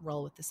to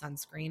roll with the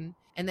sunscreen.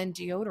 And then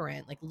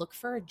deodorant, like look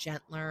for a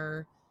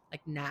gentler,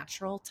 like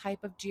natural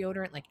type of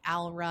deodorant, like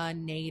Alra,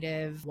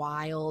 Native,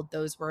 Wild.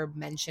 Those were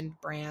mentioned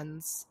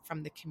brands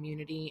from the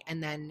community.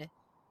 And then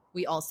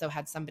we also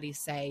had somebody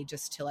say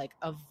just to like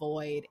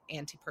avoid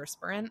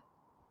antiperspirant.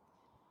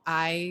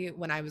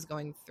 When I was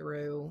going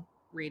through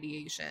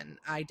radiation,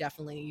 I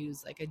definitely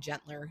use like a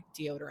gentler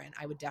deodorant.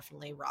 I would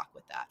definitely rock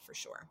with that for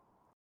sure.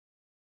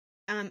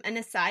 An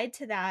aside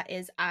to that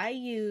is I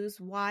use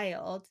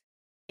Wild,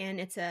 and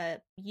it's a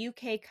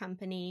UK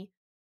company,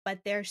 but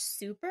they're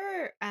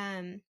super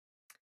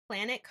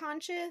planet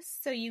conscious.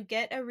 So you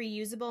get a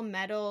reusable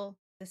metal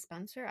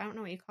dispenser. I don't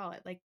know what you call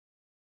it, like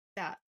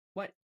that,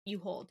 what you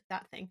hold,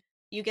 that thing.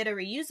 You get a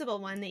reusable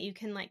one that you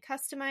can like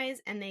customize,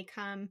 and they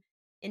come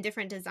in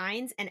different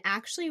designs. And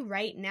actually,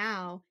 right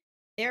now,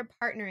 they're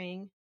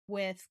partnering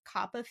with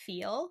Coppa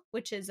Feel,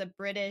 which is a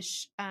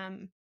British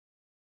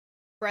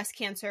breast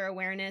cancer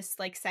awareness,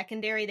 like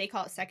secondary, they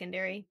call it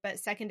secondary, but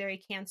secondary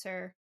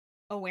cancer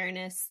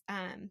awareness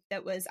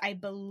that was, I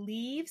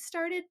believe,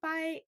 started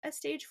by a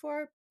stage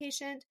 4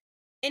 patient.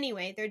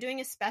 Anyway, they're doing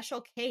a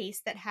special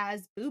case that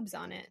has boobs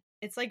on it.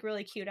 It's like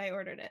really cute. I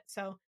ordered it.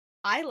 So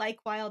I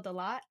like Wild a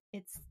lot.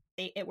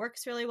 It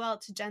works really well.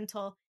 It's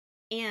gentle,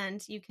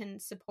 and you can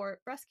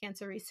support breast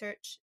cancer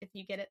research if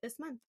you get it this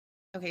month.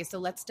 Okay, so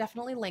let's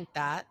definitely link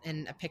that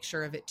and a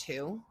picture of it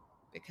too,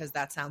 because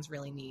that sounds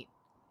really neat.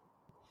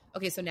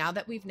 Okay, so now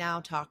that we've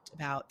now talked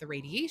about the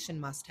radiation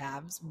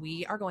must-haves,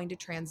 we are going to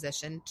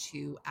transition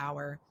to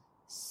our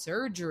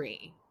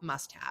surgery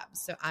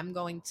must-haves. So I'm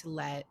going to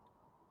let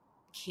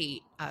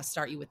Kate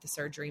start you with the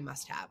surgery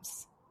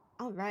must-haves.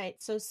 All right.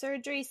 So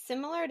surgery,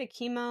 similar to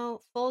chemo,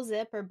 full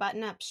zip or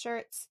button-up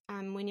shirts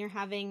when you're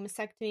having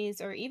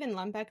mastectomies or even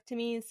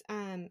lumpectomies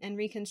and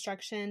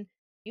reconstruction.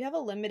 You have a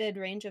limited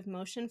range of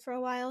motion for a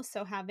while,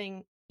 so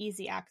having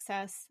easy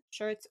access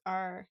shirts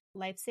are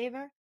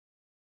lifesaver.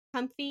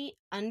 Comfy,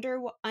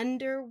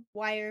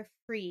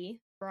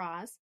 underwire-free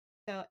bras.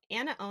 So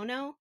Anna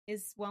Ono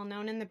is well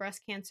known in the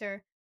breast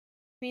cancer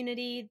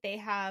community. They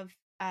have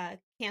a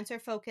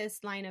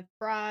cancer-focused line of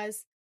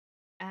bras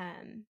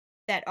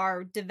that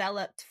are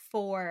developed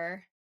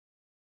for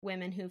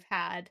women who've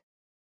had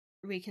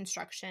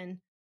reconstruction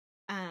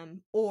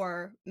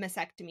or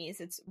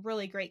mastectomies. It's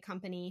really great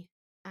company,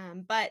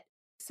 but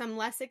some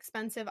less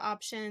expensive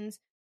options.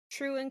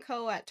 True &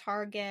 Co. at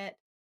Target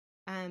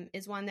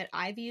is one that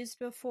I've used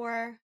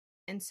before.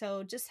 And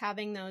so just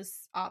having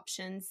those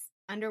options,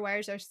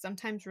 underwires are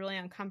sometimes really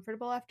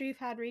uncomfortable after you've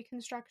had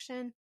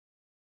reconstruction.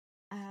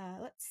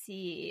 Let's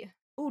see.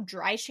 Oh,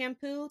 dry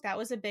shampoo. That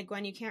was a big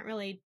one. You can't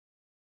really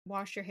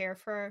wash your hair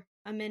for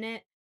a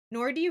minute,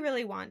 nor do you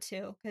really want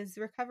to, because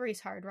recovery's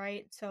hard,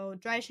 right? So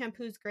dry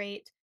shampoo is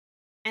great.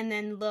 And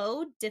then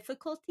low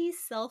difficulty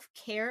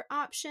self-care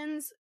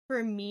options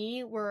for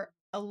me were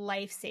a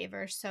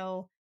lifesaver.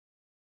 So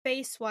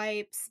face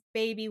wipes,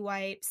 baby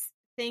wipes,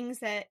 things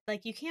that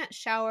like you can't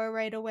shower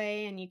right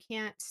away and you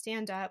can't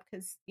stand up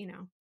because,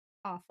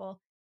 awful.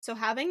 So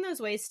having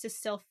those ways to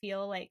still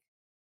feel like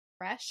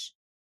fresh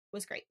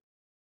was great.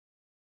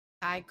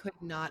 I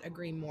could not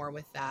agree more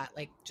with that.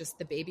 Like just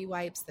the baby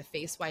wipes, the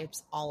face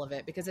wipes, all of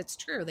it, because it's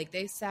true. Like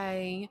they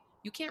say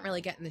you can't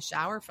really get in the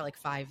shower for like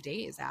 5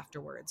 days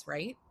afterwards,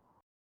 right?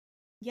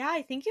 Yeah,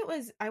 I think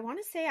I want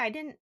to say I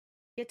didn't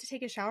get to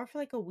take a shower for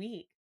like a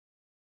week.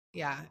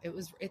 Yeah,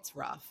 it's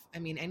rough. I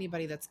mean,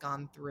 anybody that's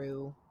gone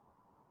through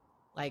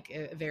like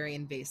a very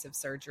invasive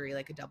surgery,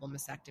 like a double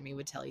mastectomy,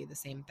 would tell you the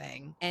same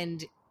thing.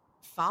 And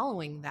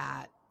following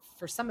that,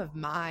 for some of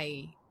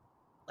my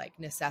like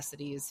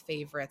necessities,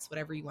 favorites,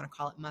 whatever you want to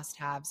call it, must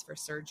haves for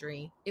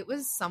surgery, it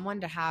was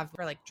someone to have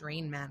for like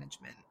drain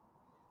management.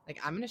 Like,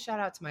 I'm going to shout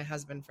out to my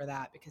husband for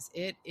that because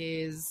it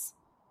is,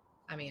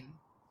 I mean,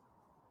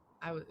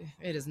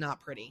 it is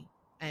not pretty.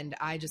 And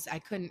I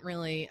couldn't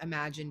really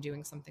imagine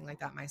doing something like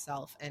that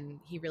myself. And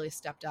he really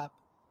stepped up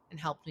and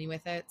helped me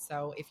with it.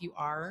 So if you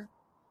are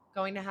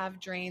going to have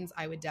drains,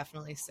 I would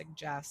definitely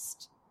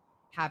suggest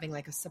having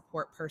like a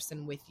support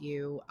person with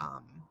you,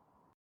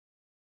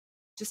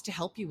 just to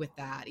help you with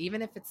that.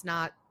 Even if it's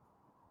not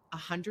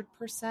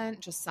 100%,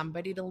 just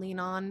somebody to lean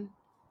on,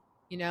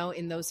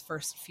 in those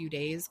first few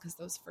days, because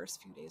those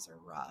first few days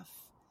are rough.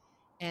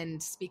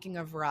 And speaking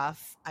of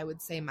rough, I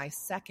would say my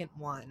second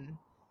one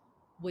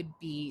would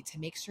be to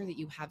make sure that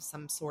you have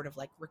some sort of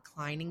like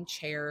reclining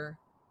chair,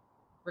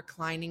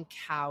 reclining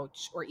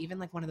couch, or even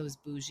like one of those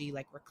bougie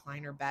like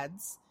recliner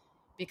beds,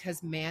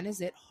 because man,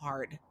 is it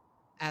hard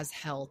as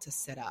hell to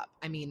sit up.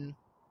 I mean,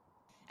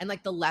 and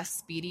like the less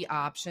speedy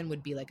option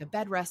would be like a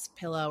bed rest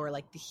pillow or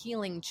like the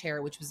healing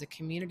chair, which was a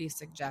community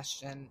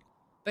suggestion.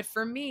 But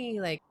for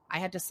me, like I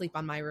had to sleep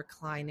on my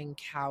reclining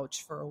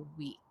couch for a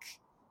week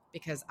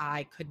because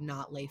I could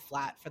not lay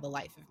flat for the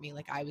life of me.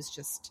 Like I was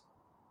just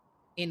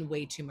in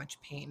way too much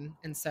pain.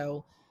 And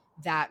so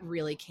that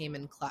really came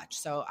in clutch.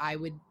 So I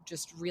would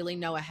just really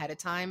know ahead of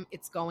time,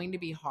 it's going to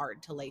be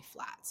hard to lay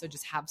flat. So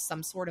just have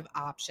some sort of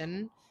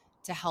option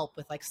to help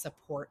with like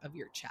support of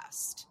your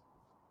chest.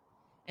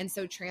 And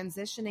so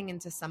transitioning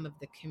into some of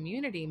the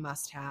community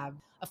must have,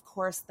 of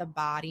course, the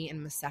body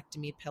and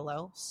mastectomy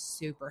pillow,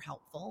 super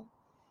helpful.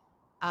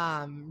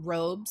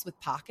 Robes with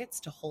pockets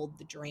to hold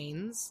the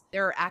drains.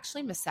 There are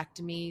actually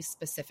mastectomy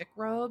specific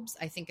robes.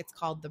 I think it's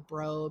called the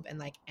Brobe and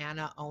like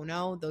Anna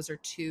Ono. Those are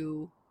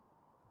two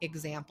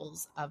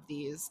examples of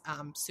these,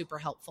 super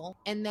helpful.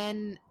 And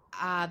then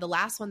The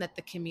last one that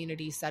the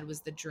community said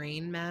was the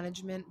drain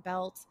management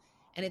belt.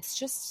 And it's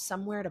just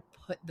somewhere to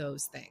put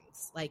those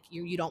things. Like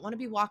you don't want to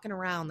be walking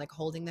around like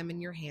holding them in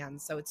your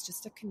hands. So it's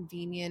just a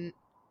convenient,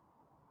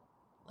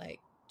 like,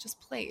 just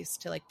place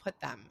to like put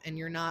them, and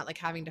you're not like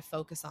having to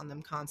focus on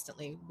them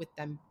constantly with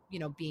them,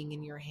 being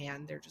in your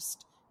hand. They're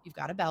just, you've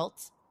got a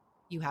belt,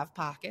 you have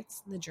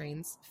pockets, and the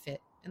drains fit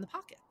in the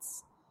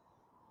pockets.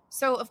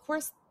 So of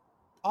course,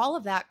 all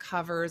of that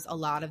covers a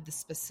lot of the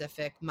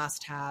specific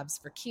must-haves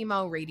for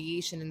chemo,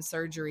 radiation, and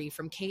surgery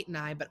from Kate and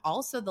I, but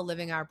also the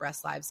Living Our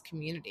Breast Lives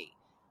community.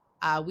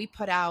 We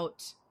put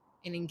out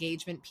an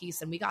engagement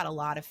piece and we got a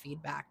lot of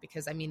feedback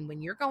because, I mean,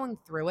 when you're going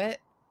through it,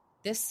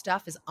 this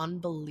stuff is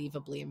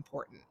unbelievably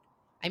important.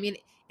 I mean,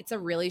 it's a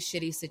really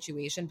shitty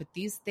situation, but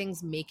these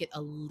things make it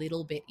a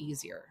little bit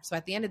easier. So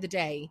at the end of the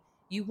day,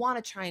 you want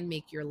to try and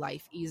make your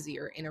life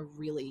easier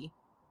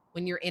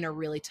when you're in a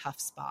really tough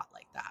spot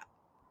like that.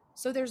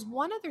 So there's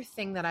one other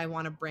thing that I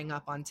want to bring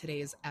up on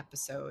today's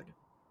episode.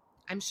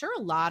 I'm sure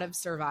a lot of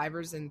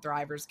survivors and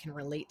thrivers can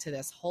relate to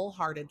this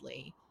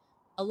wholeheartedly.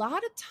 A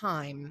lot of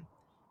time,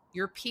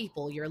 your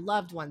people, your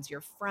loved ones, your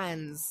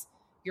friends,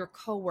 your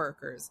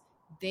coworkers,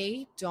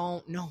 they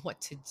don't know what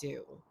to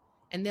do.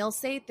 And they'll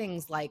say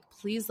things like,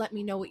 please let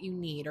me know what you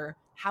need, or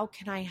how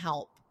can I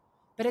help?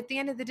 But at the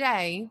end of the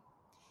day,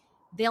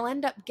 they'll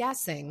end up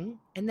guessing,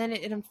 and then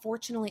it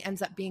unfortunately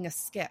ends up being a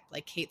skip,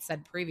 like Kate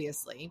said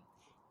previously.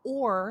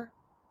 Or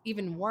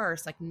even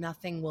worse, like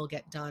nothing will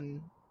get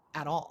done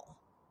at all.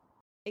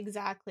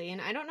 Exactly.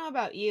 And I don't know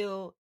about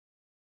you.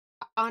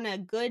 On a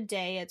good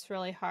day, it's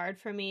really hard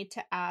for me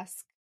to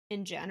ask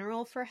in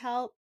general for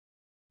help.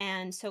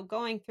 And so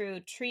going through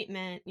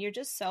treatment, you're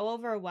just so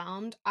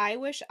overwhelmed. I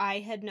wish I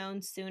had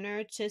known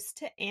sooner just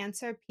to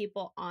answer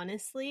people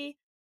honestly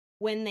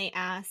when they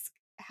ask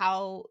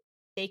how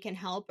they can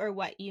help or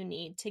what you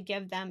need, to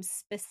give them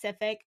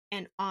specific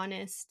and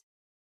honest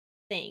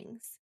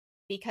things.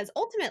 Because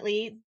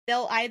ultimately,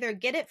 they'll either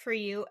get it for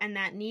you and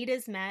that need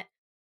is met,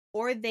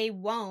 or they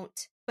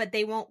won't, but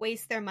they won't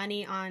waste their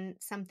money on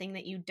something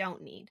that you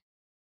don't need.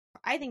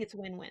 I think it's a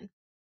win-win.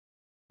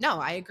 No,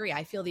 I agree.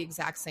 I feel the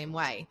exact same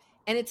way.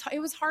 And it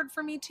was hard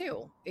for me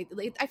too.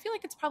 I feel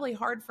like it's probably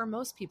hard for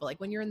most people. Like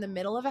when you're in the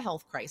middle of a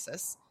health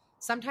crisis,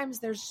 sometimes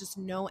there's just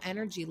no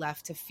energy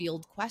left to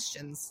field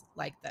questions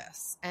like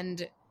this.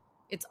 And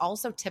it's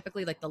also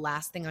typically like the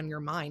last thing on your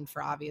mind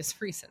for obvious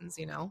reasons.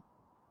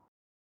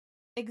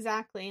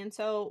 Exactly. And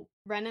so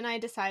Ren and I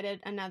decided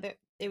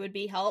it would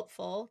be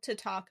helpful to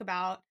talk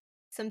about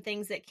some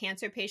things that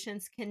cancer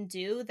patients can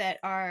do that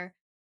are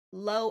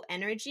low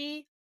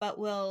energy, but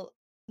will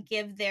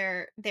give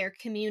their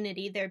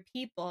community, their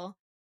people,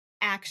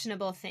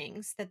 actionable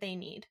things that they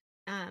need.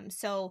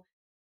 So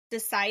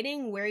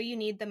deciding where you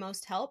need the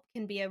most help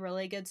can be a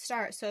really good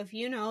start. So if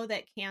you know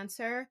that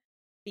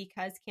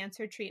because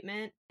cancer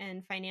treatment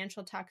and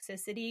financial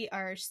toxicity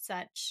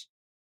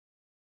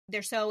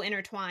they're so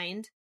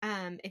intertwined.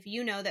 If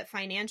you know that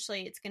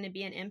financially it's going to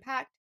be an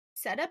impact,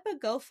 set up a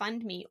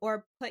GoFundMe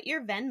or put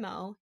your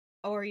Venmo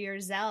or your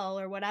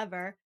Zelle or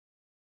whatever,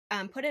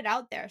 put it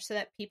out there so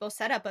that people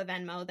set up a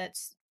Venmo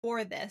that's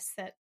for this,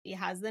 that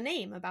has the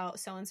name about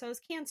so-and-so's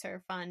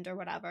cancer fund or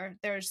whatever.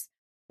 There's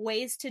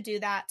ways to do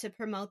that, to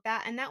promote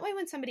that. And that way,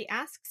 when somebody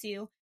asks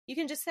you, you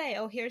can just say,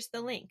 oh, here's the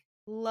link.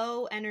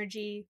 Low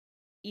energy,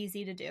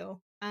 easy to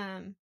do.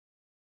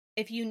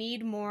 If you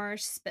need more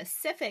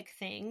specific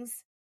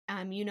things,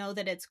 you know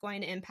that it's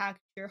going to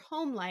impact your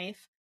home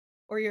life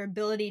or your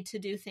ability to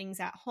do things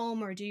at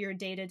home or do your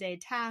day-to-day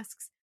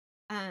tasks.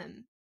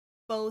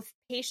 Both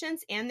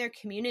patients and their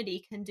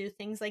community can do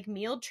things like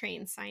meal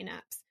train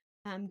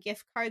signups,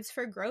 gift cards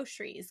for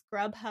groceries,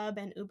 Grubhub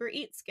and Uber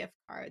Eats gift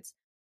cards.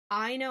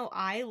 I know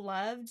I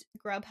loved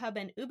Grubhub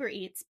and Uber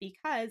Eats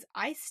because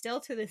I still,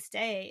 to this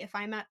day, if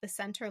I'm at the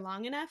center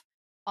long enough,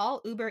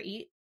 I'll Uber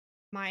eat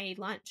my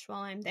lunch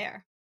while I'm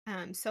there.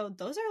 So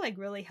those are like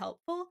really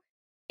helpful.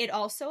 It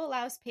also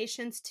allows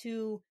patients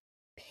to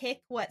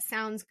pick what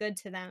sounds good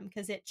to them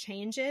because it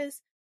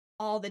changes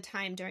all the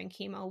time during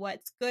chemo.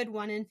 What's good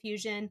one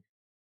infusion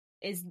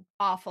is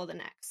awful the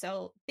next.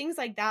 So things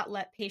like that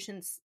let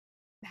patients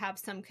have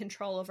some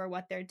control over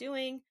what they're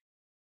doing.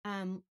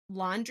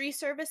 Laundry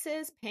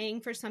services, paying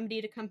for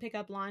somebody to come pick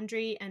up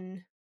laundry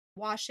and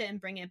wash it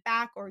and bring it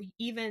back, or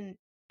even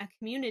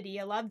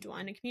a loved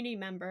one, a community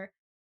member,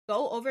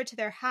 go over to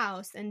their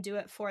house and do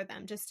it for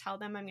them. Just tell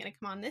them, I'm going to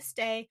come on this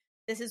day.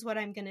 This is what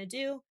I'm going to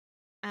do.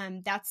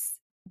 That's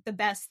the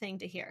best thing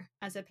to hear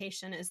as a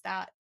patient, is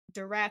that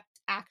direct,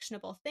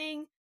 actionable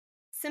thing.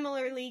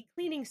 Similarly,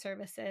 cleaning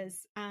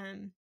services.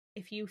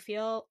 If you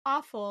feel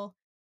awful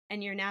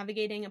and you're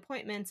navigating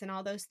appointments and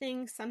all those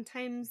things,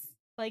 sometimes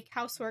like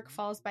housework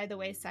falls by the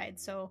wayside.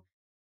 So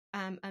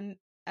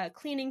a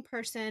cleaning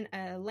person,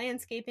 a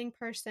landscaping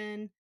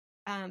person,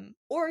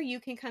 or you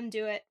can come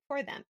do it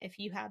for them if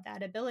you have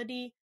that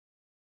ability.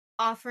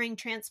 Offering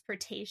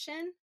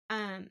transportation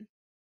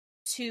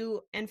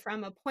to and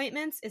from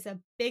appointments is a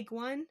big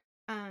one.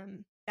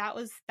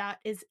 That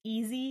is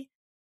easy.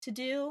 to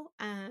do.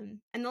 And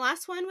the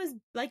last one was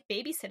like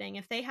babysitting.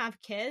 If they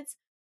have kids,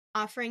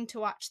 offering to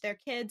watch their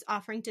kids,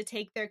 offering to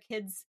take their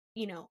kids,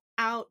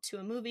 out to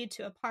a movie,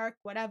 to a park,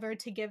 whatever,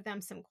 to give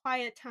them some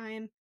quiet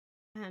time.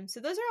 So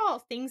those are all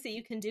things that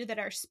you can do that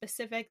are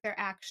specific, they're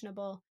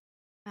actionable,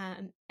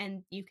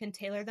 and you can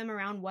tailor them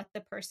around what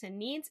the person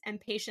needs, and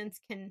patients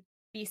can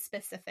be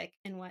specific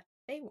in what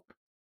they want.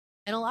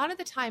 And a lot of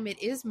the time,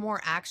 it is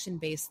more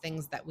action-based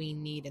things that we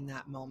need in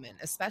that moment,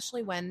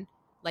 especially when,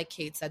 like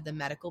Kate said, the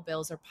medical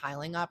bills are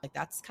piling up. Like,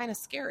 that's kind of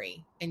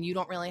scary, and you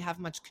don't really have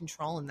much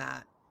control in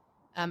that.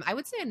 I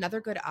would say another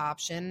good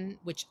option,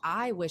 which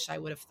I wish I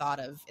would have thought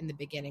of in the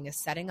beginning, is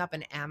setting up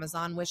an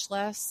Amazon wish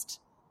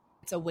list.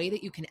 It's a way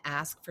that you can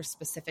ask for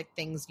specific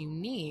things you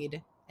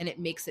need, and it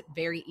makes it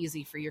very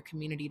easy for your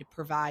community to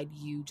provide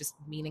you just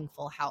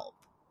meaningful help.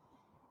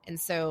 And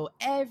so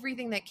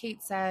everything that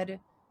Kate said,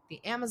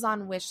 the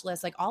Amazon wish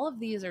list, like all of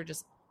these are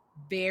just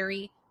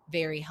very,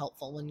 very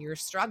helpful when you're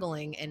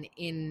struggling and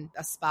in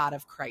a spot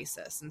of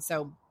crisis. And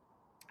so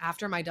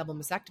after my double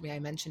mastectomy, I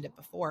mentioned it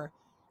before,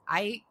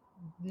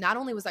 not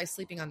only was I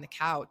sleeping on the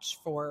couch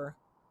for,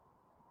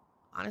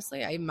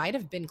 honestly, I might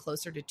have been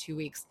closer to 2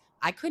 weeks.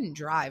 I couldn't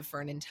drive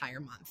for an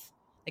entire month.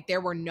 Like there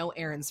were no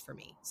errands for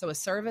me. So a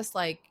service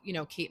like,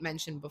 Kate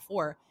mentioned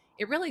before,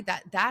 it really,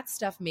 that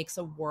stuff makes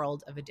a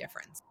world of a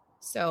difference.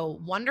 So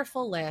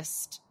wonderful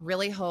list.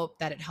 Really hope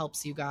that it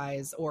helps you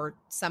guys or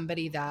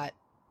somebody that,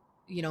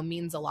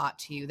 means a lot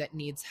to you that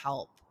needs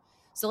help.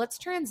 So let's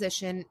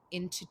transition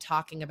into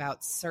talking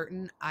about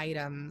certain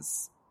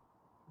items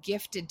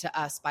gifted to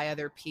us by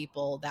other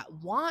people that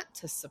want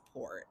to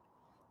support,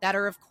 that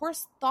are of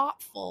course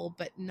thoughtful,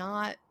 but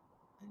not,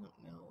 I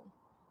don't know,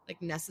 like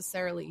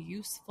necessarily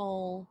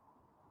useful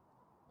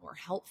or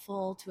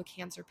helpful to a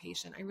cancer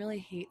patient. I really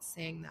hate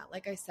saying that.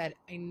 Like I said,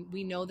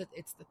 we know that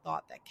it's the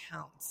thought that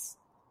counts,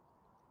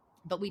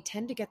 but we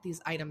tend to get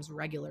these items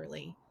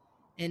regularly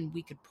and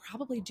we could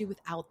probably do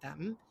without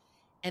them.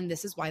 And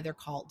this is why they're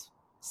called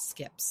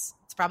skips.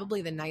 It's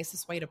probably the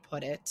nicest way to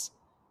put it.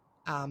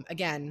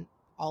 Again,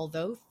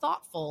 although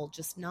thoughtful,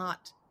 just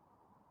not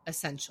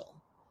essential.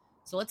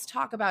 So let's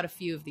talk about a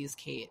few of these,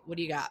 Kate. What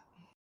do you got?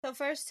 So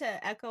first,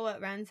 to echo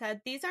what Ren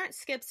said, these aren't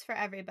skips for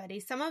everybody.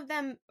 Some of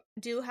them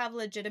do have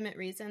legitimate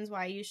reasons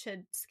why you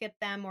should skip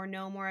them or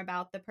know more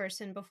about the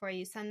person before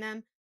you send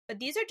them. But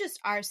these are just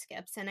our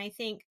skips. And I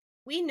think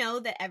we know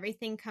that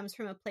everything comes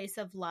from a place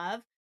of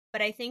love.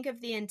 But I think if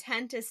the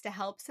intent is to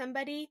help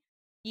somebody,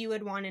 you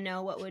would want to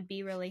know what would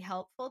be really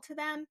helpful to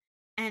them.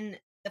 And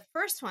the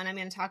first one I'm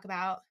going to talk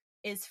about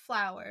is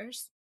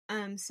flowers.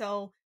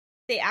 So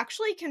they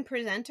actually can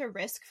present a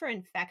risk for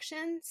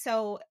infection.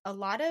 So a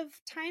lot of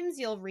times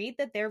you'll read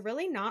that they're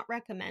really not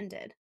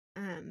recommended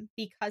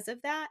because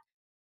of that.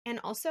 And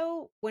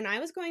also, when I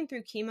was going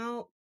through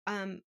chemo,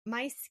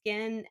 my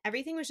skin,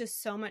 everything was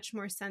just so much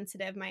more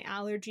sensitive. My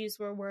allergies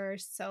were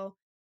worse. So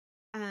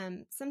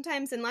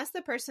sometimes, unless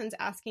the person's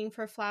asking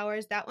for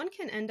flowers, that one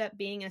can end up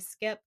being a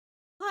skip.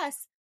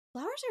 Plus,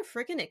 flowers are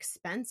freaking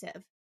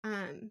expensive.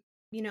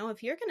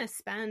 If you're going to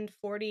spend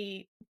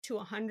 $40 to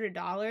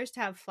 $100 to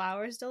have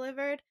flowers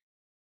delivered,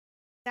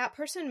 that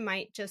person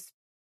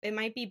it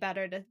might be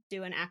better to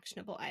do an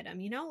actionable item.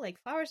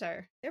 Like flowers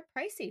they're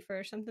pricey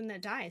for something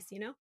that dies,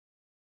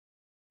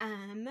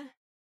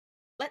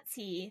 Let's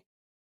see.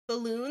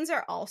 Balloons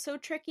are also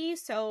tricky.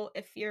 So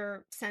if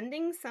you're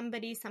sending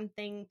somebody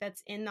something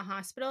that's in the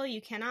hospital,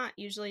 you cannot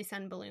usually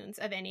send balloons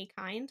of any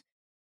kind.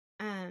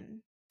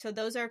 So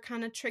those are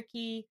kind of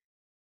tricky.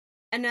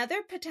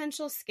 Another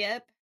potential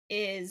skip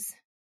is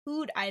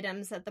food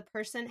items that the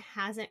person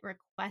hasn't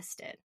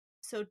requested.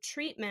 So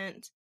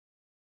treatment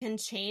can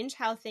change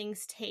how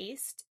things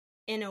taste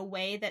in a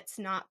way that's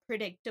not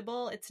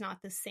predictable. It's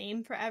not the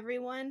same for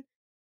everyone.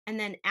 And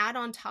then add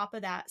on top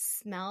of that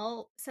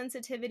smell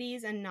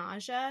sensitivities and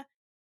nausea.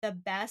 The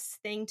best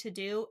thing to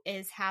do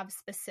is have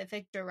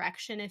specific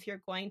direction if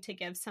you're going to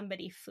give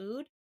somebody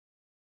food.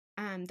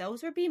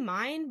 Those would be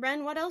mine.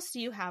 Ren, what else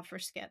do you have for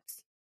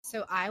skips?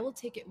 So I will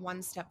take it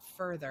one step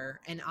further,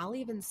 and I'll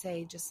even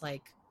say just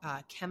like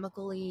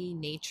chemically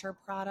nature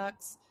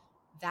products,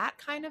 that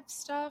kind of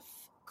stuff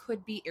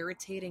could be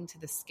irritating to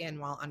the skin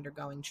while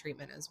undergoing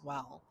treatment as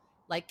well.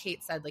 Like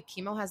Kate said, like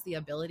chemo has the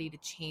ability to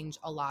change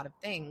a lot of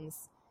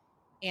things.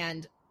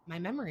 And my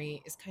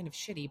memory is kind of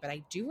shitty, but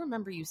I do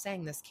remember you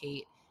saying this,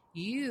 Kate.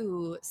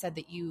 You said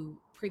that you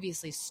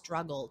previously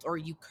struggled, or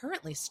you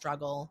currently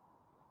struggle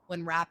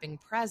when wrapping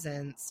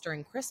presents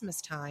during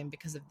Christmas time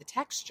because of the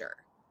texture.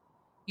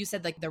 You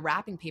said like the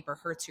wrapping paper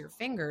hurts your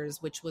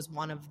fingers, which was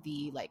one of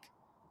the like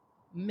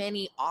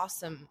many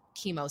awesome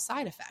chemo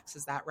side effects.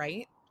 Is that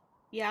right?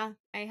 Yeah,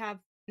 I have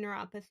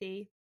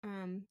neuropathy.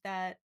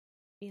 That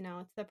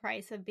it's the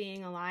price of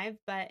being alive,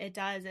 but it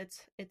does.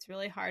 It's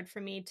really hard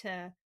for me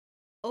to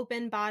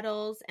open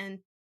bottles, and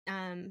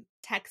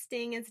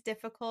texting is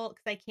difficult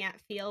because I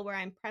can't feel where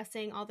I'm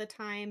pressing all the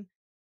time.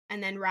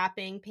 And then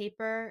wrapping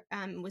paper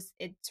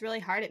it's really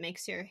hard. It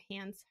makes your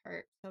hands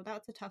hurt. So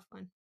that's a tough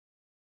one.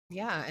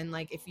 Yeah. And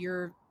like if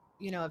you're,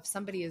 if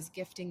somebody is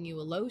gifting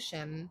you a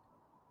lotion,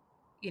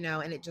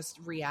 and it just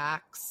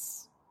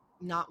reacts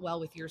not well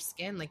with your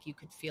skin. Like you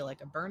could feel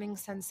like a burning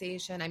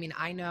sensation. I mean,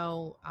 I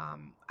know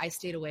I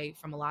stayed away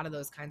from a lot of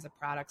those kinds of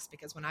products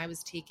because when I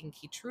was taking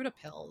Keytruda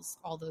pills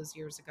all those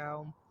years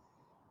ago,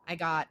 I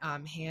got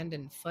hand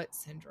and foot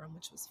syndrome,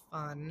 which was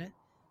fun.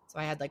 So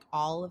I had like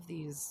all of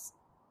these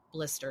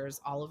blisters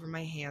all over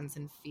my hands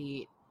and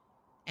feet.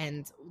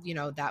 And,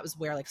 that was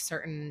where like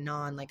certain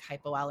non like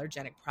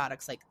hypoallergenic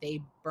products, like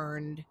they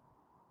burned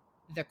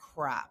the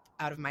crap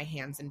out of my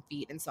hands and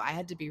feet. And so I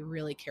had to be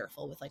really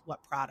careful with like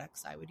what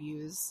products I would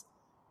use.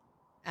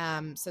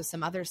 So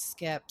some other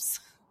skips.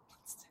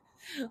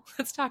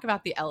 Let's talk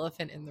about the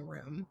elephant in the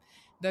room.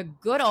 The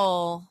good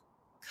old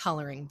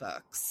coloring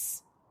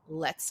books.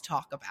 Let's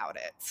talk about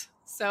it.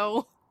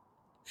 So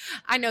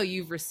I know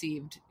you've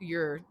received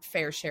your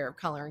fair share of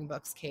coloring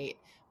books, Kate,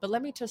 but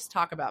let me just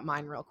talk about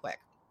mine real quick.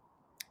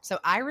 So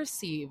I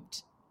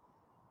received,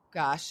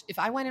 gosh, if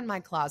I went in my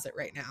closet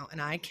right now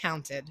and I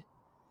counted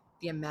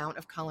the amount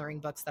of coloring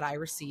books that I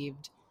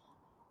received,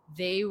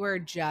 they were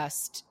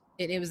just,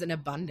 it was an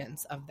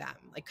abundance of them.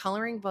 Like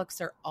coloring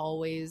books are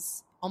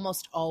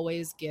almost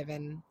always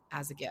given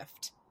as a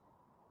gift.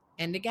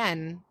 And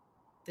again,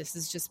 this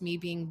is just me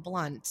being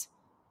blunt.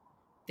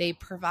 They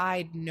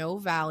provide no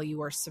value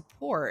or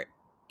support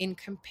in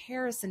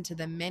comparison to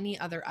the many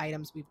other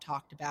items we've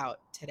talked about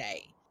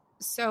today.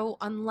 So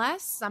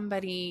unless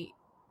somebody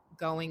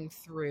going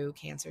through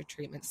cancer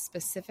treatment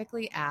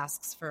specifically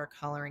asks for a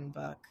coloring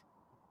book,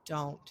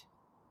 don't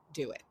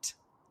do it.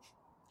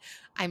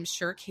 I'm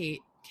sure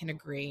Kate can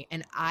agree.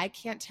 And I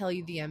can't tell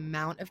you the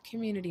amount of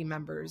community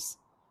members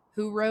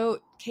who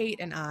wrote Kate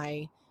and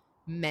I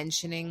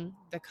mentioning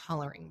the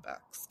coloring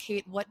books.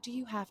 Kate, what do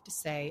you have to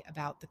say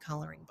about the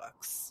coloring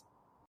books?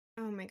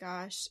 Oh my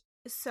gosh.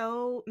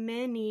 So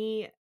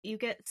many. You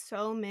get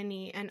so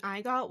many. And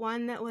I got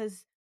one that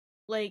was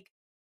like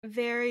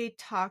very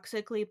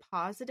toxically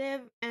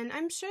positive. And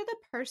I'm sure the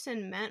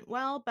person meant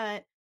well,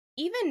 but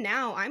even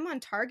now I'm on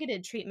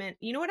targeted treatment.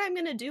 You know what I'm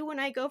going to do when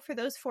I go for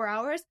those 4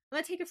 hours? I'm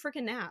going to take a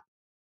freaking nap.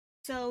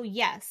 So,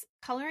 yes,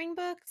 coloring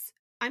books.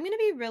 I'm going to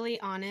be really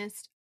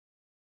honest.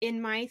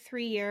 In my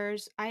 3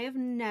 years, I have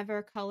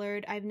never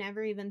colored. I've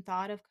never even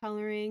thought of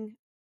coloring.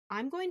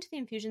 I'm going to the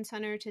infusion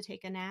center to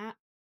take a nap.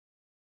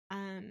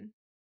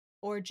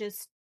 Or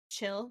just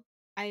chill.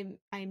 I'm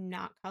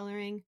not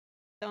coloring.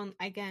 So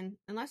again,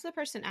 unless the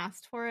person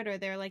asked for it or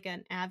they're like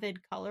an avid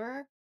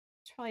colorer,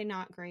 it's probably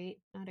not great.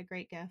 Not a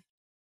great gift.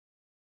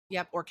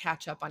 Yep, or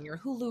catch up on your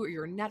Hulu or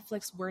your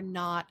Netflix. We're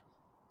not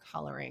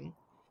coloring.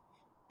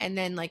 And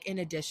then like in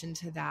addition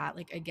to that,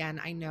 like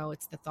again, I know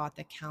it's the thought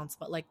that counts,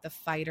 but like the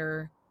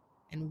fighter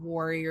and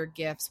warrior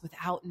gifts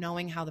without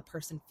knowing how the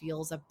person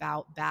feels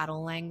about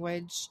battle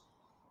language,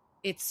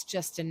 it's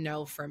just a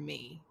no from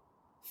me.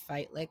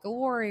 Fight like a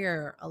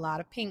warrior, a lot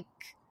of pink.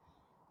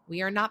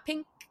 We are not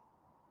pink.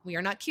 We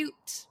are not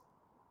cute.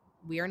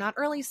 We are not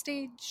early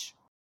stage.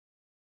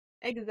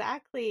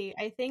 Exactly.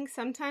 I think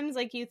sometimes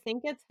like you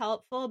think it's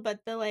helpful, but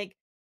the like,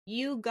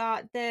 you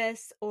got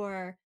this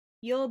or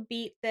you'll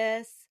beat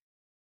this,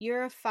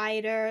 you're a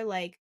fighter,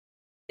 like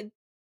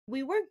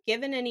we weren't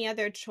given any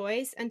other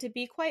choice. And to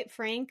be quite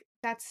frank,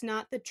 that's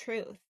not the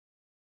truth.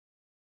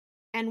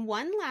 And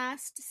one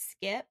last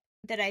skip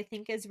that I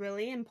think is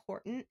really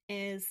important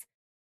is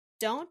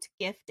don't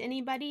gift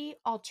anybody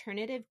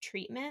alternative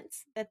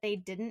treatments that they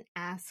didn't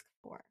ask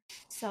for.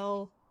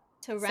 So,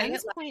 to Say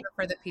Ren's it point,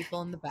 for the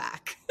people in the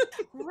back.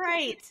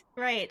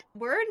 right.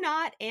 We're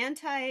not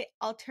anti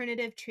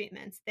alternative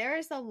treatments. There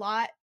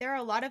are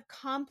a lot of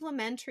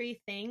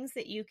complementary things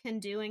that you can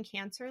do in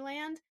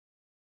Cancerland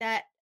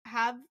that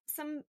have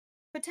some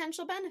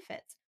potential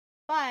benefits.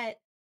 But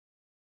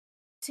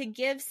to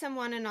give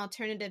someone an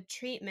alternative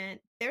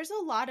treatment, there's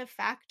a lot of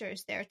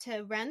factors there.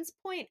 To Ren's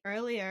point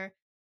earlier,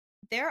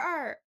 there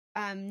are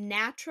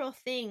natural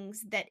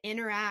things that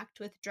interact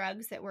with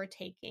drugs that we're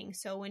taking.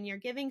 So when you're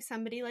giving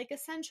somebody like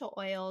essential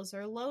oils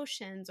or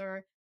lotions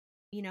or,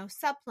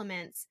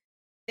 supplements,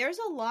 there's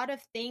a lot of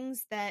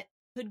things that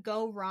could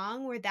go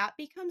wrong where that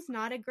becomes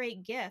not a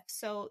great gift.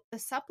 So the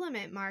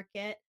supplement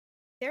market,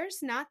 there's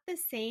not the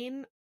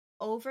same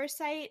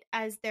oversight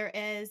as there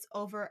is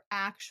over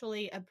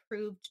actually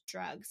approved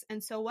drugs.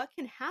 And so what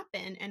can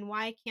happen and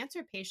why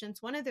cancer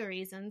patients, one of the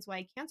reasons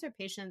why cancer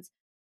patients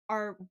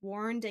are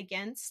warned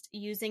against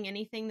using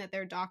anything that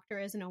their doctor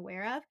isn't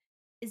aware of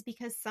is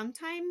because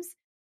sometimes,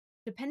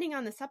 depending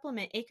on the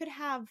supplement, it could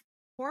have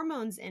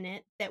hormones in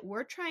it that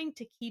we're trying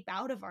to keep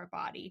out of our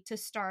body to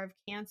starve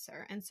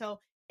cancer. And so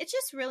it's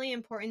just really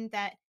important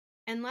that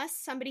unless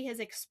somebody has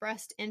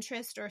expressed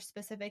interest or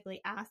specifically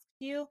asked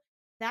you,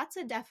 that's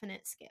a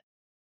definite skip.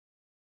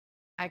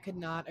 I could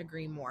not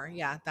agree more.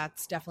 Yeah,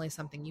 that's definitely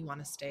something you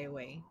want to stay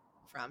away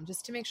from,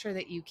 just to make sure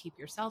that you keep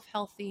yourself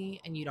healthy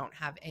and you don't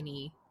have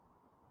any,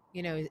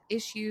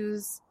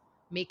 issues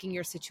making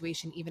your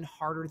situation even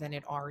harder than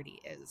it already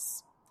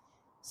is.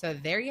 So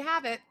there you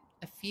have it,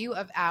 a few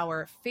of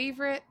our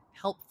favorite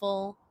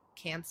helpful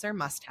cancer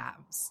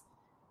must-haves.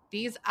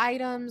 These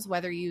items,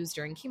 whether used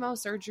during chemo,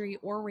 surgery,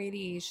 or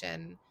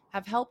radiation,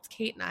 have helped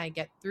Kate and I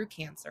get through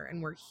cancer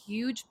and were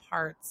huge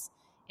parts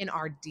in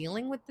our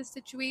dealing with the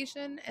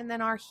situation and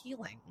then our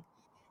healing.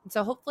 And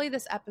so hopefully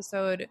this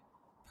episode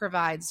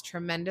provides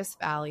tremendous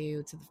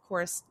value to, of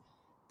course,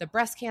 the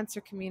breast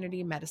cancer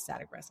community,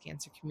 metastatic breast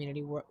cancer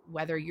community,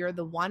 whether you're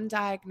the one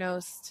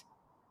diagnosed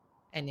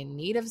and in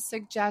need of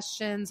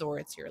suggestions, or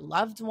it's your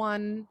loved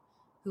one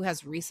who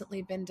has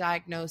recently been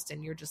diagnosed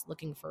and you're just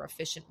looking for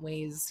efficient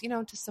ways,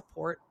 to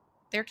support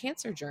their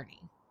cancer journey.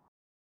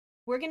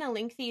 We're going to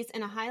link these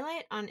in a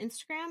highlight on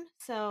Instagram.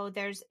 So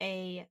there's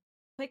a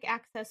quick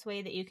access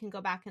way that you can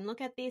go back and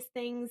look at these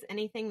things.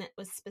 Anything that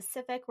was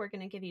specific, we're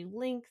going to give you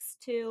links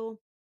to.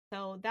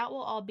 So that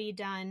will all be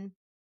done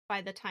by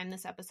the time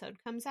this episode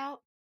comes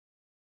out.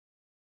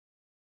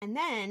 And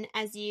then,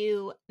 as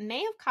you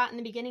may have caught in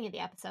the beginning of the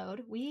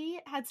episode,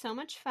 we had so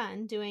much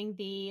fun doing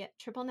the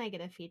triple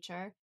negative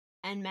feature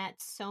and met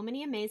so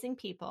many amazing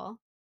people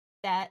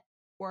that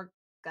we're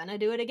going to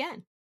do it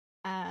again.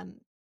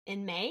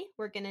 In May,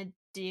 we're going to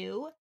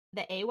do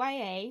the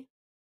AYA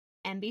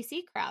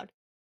MBC crowd.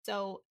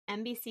 So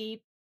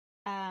MBC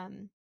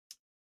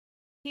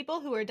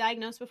people who are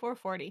diagnosed before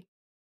 40.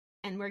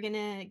 And we're going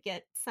to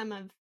get some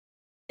of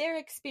their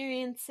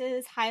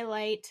experiences,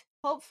 highlight,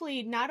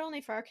 hopefully not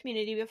only for our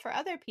community, but for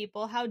other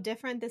people, how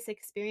different this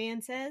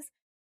experience is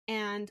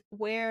and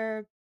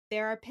where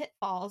there are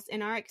pitfalls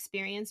in our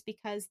experience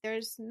because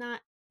there's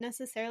not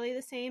necessarily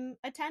the same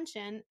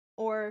attention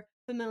or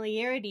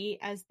familiarity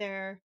as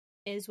there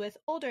is with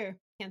older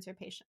cancer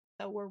patients.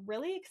 So we're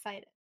really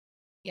excited.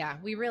 Yeah,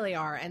 we really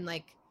are. And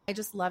I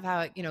just love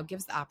how it,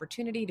 gives the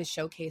opportunity to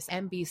showcase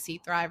MBC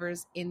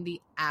thrivers in the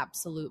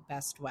absolute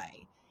best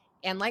way.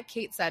 And like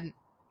Kate said,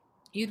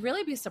 you'd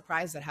really be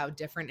surprised at how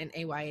different an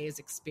AYA's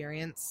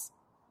experience,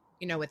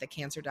 with a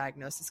cancer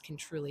diagnosis can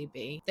truly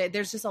be.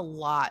 There's just a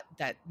lot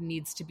that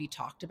needs to be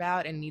talked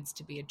about and needs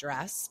to be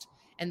addressed.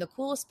 And the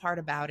coolest part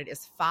about it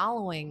is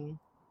following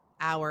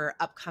our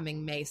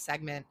upcoming May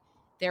segment,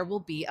 there will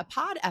be a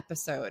pod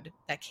episode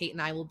that Kate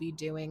and I will be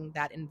doing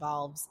that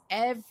involves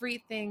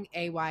everything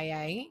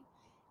AYA.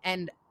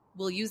 And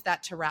we'll use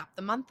that to wrap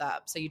the month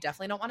up. So you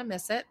definitely don't want to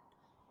miss it.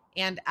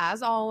 And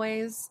as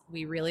always,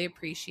 we really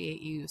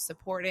appreciate you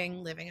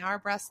supporting Living Our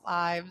Breast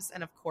Lives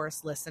and, of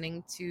course,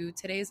 listening to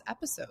today's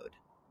episode.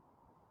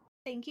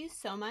 Thank you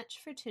so much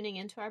for tuning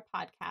into our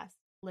podcast,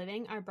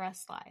 Living Our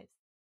Breast Lives.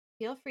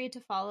 Feel free to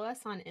follow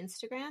us on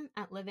Instagram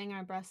at Living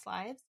Our Breast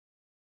Lives,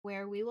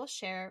 where we will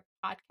share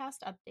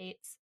podcast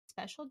updates,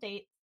 special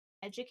dates,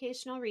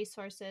 educational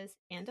resources,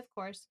 and, of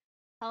course,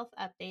 health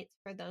updates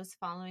for those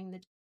following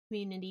the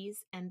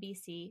community's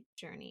MBC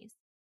journeys.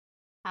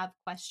 Have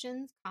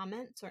questions,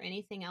 comments, or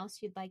anything else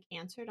you'd like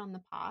answered on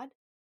the pod?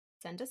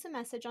 Send us a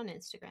message on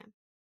Instagram.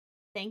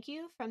 Thank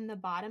you from the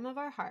bottom of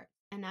our heart,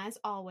 and as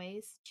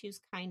always, choose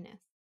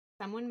kindness.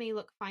 Someone may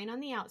look fine on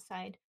the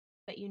outside,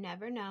 but you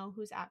never know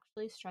who's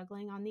actually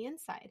struggling on the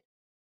inside.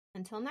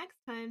 Until next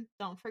time,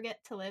 don't forget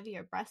to live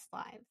your breast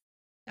lives.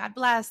 God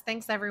bless.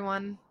 Thanks,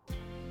 everyone.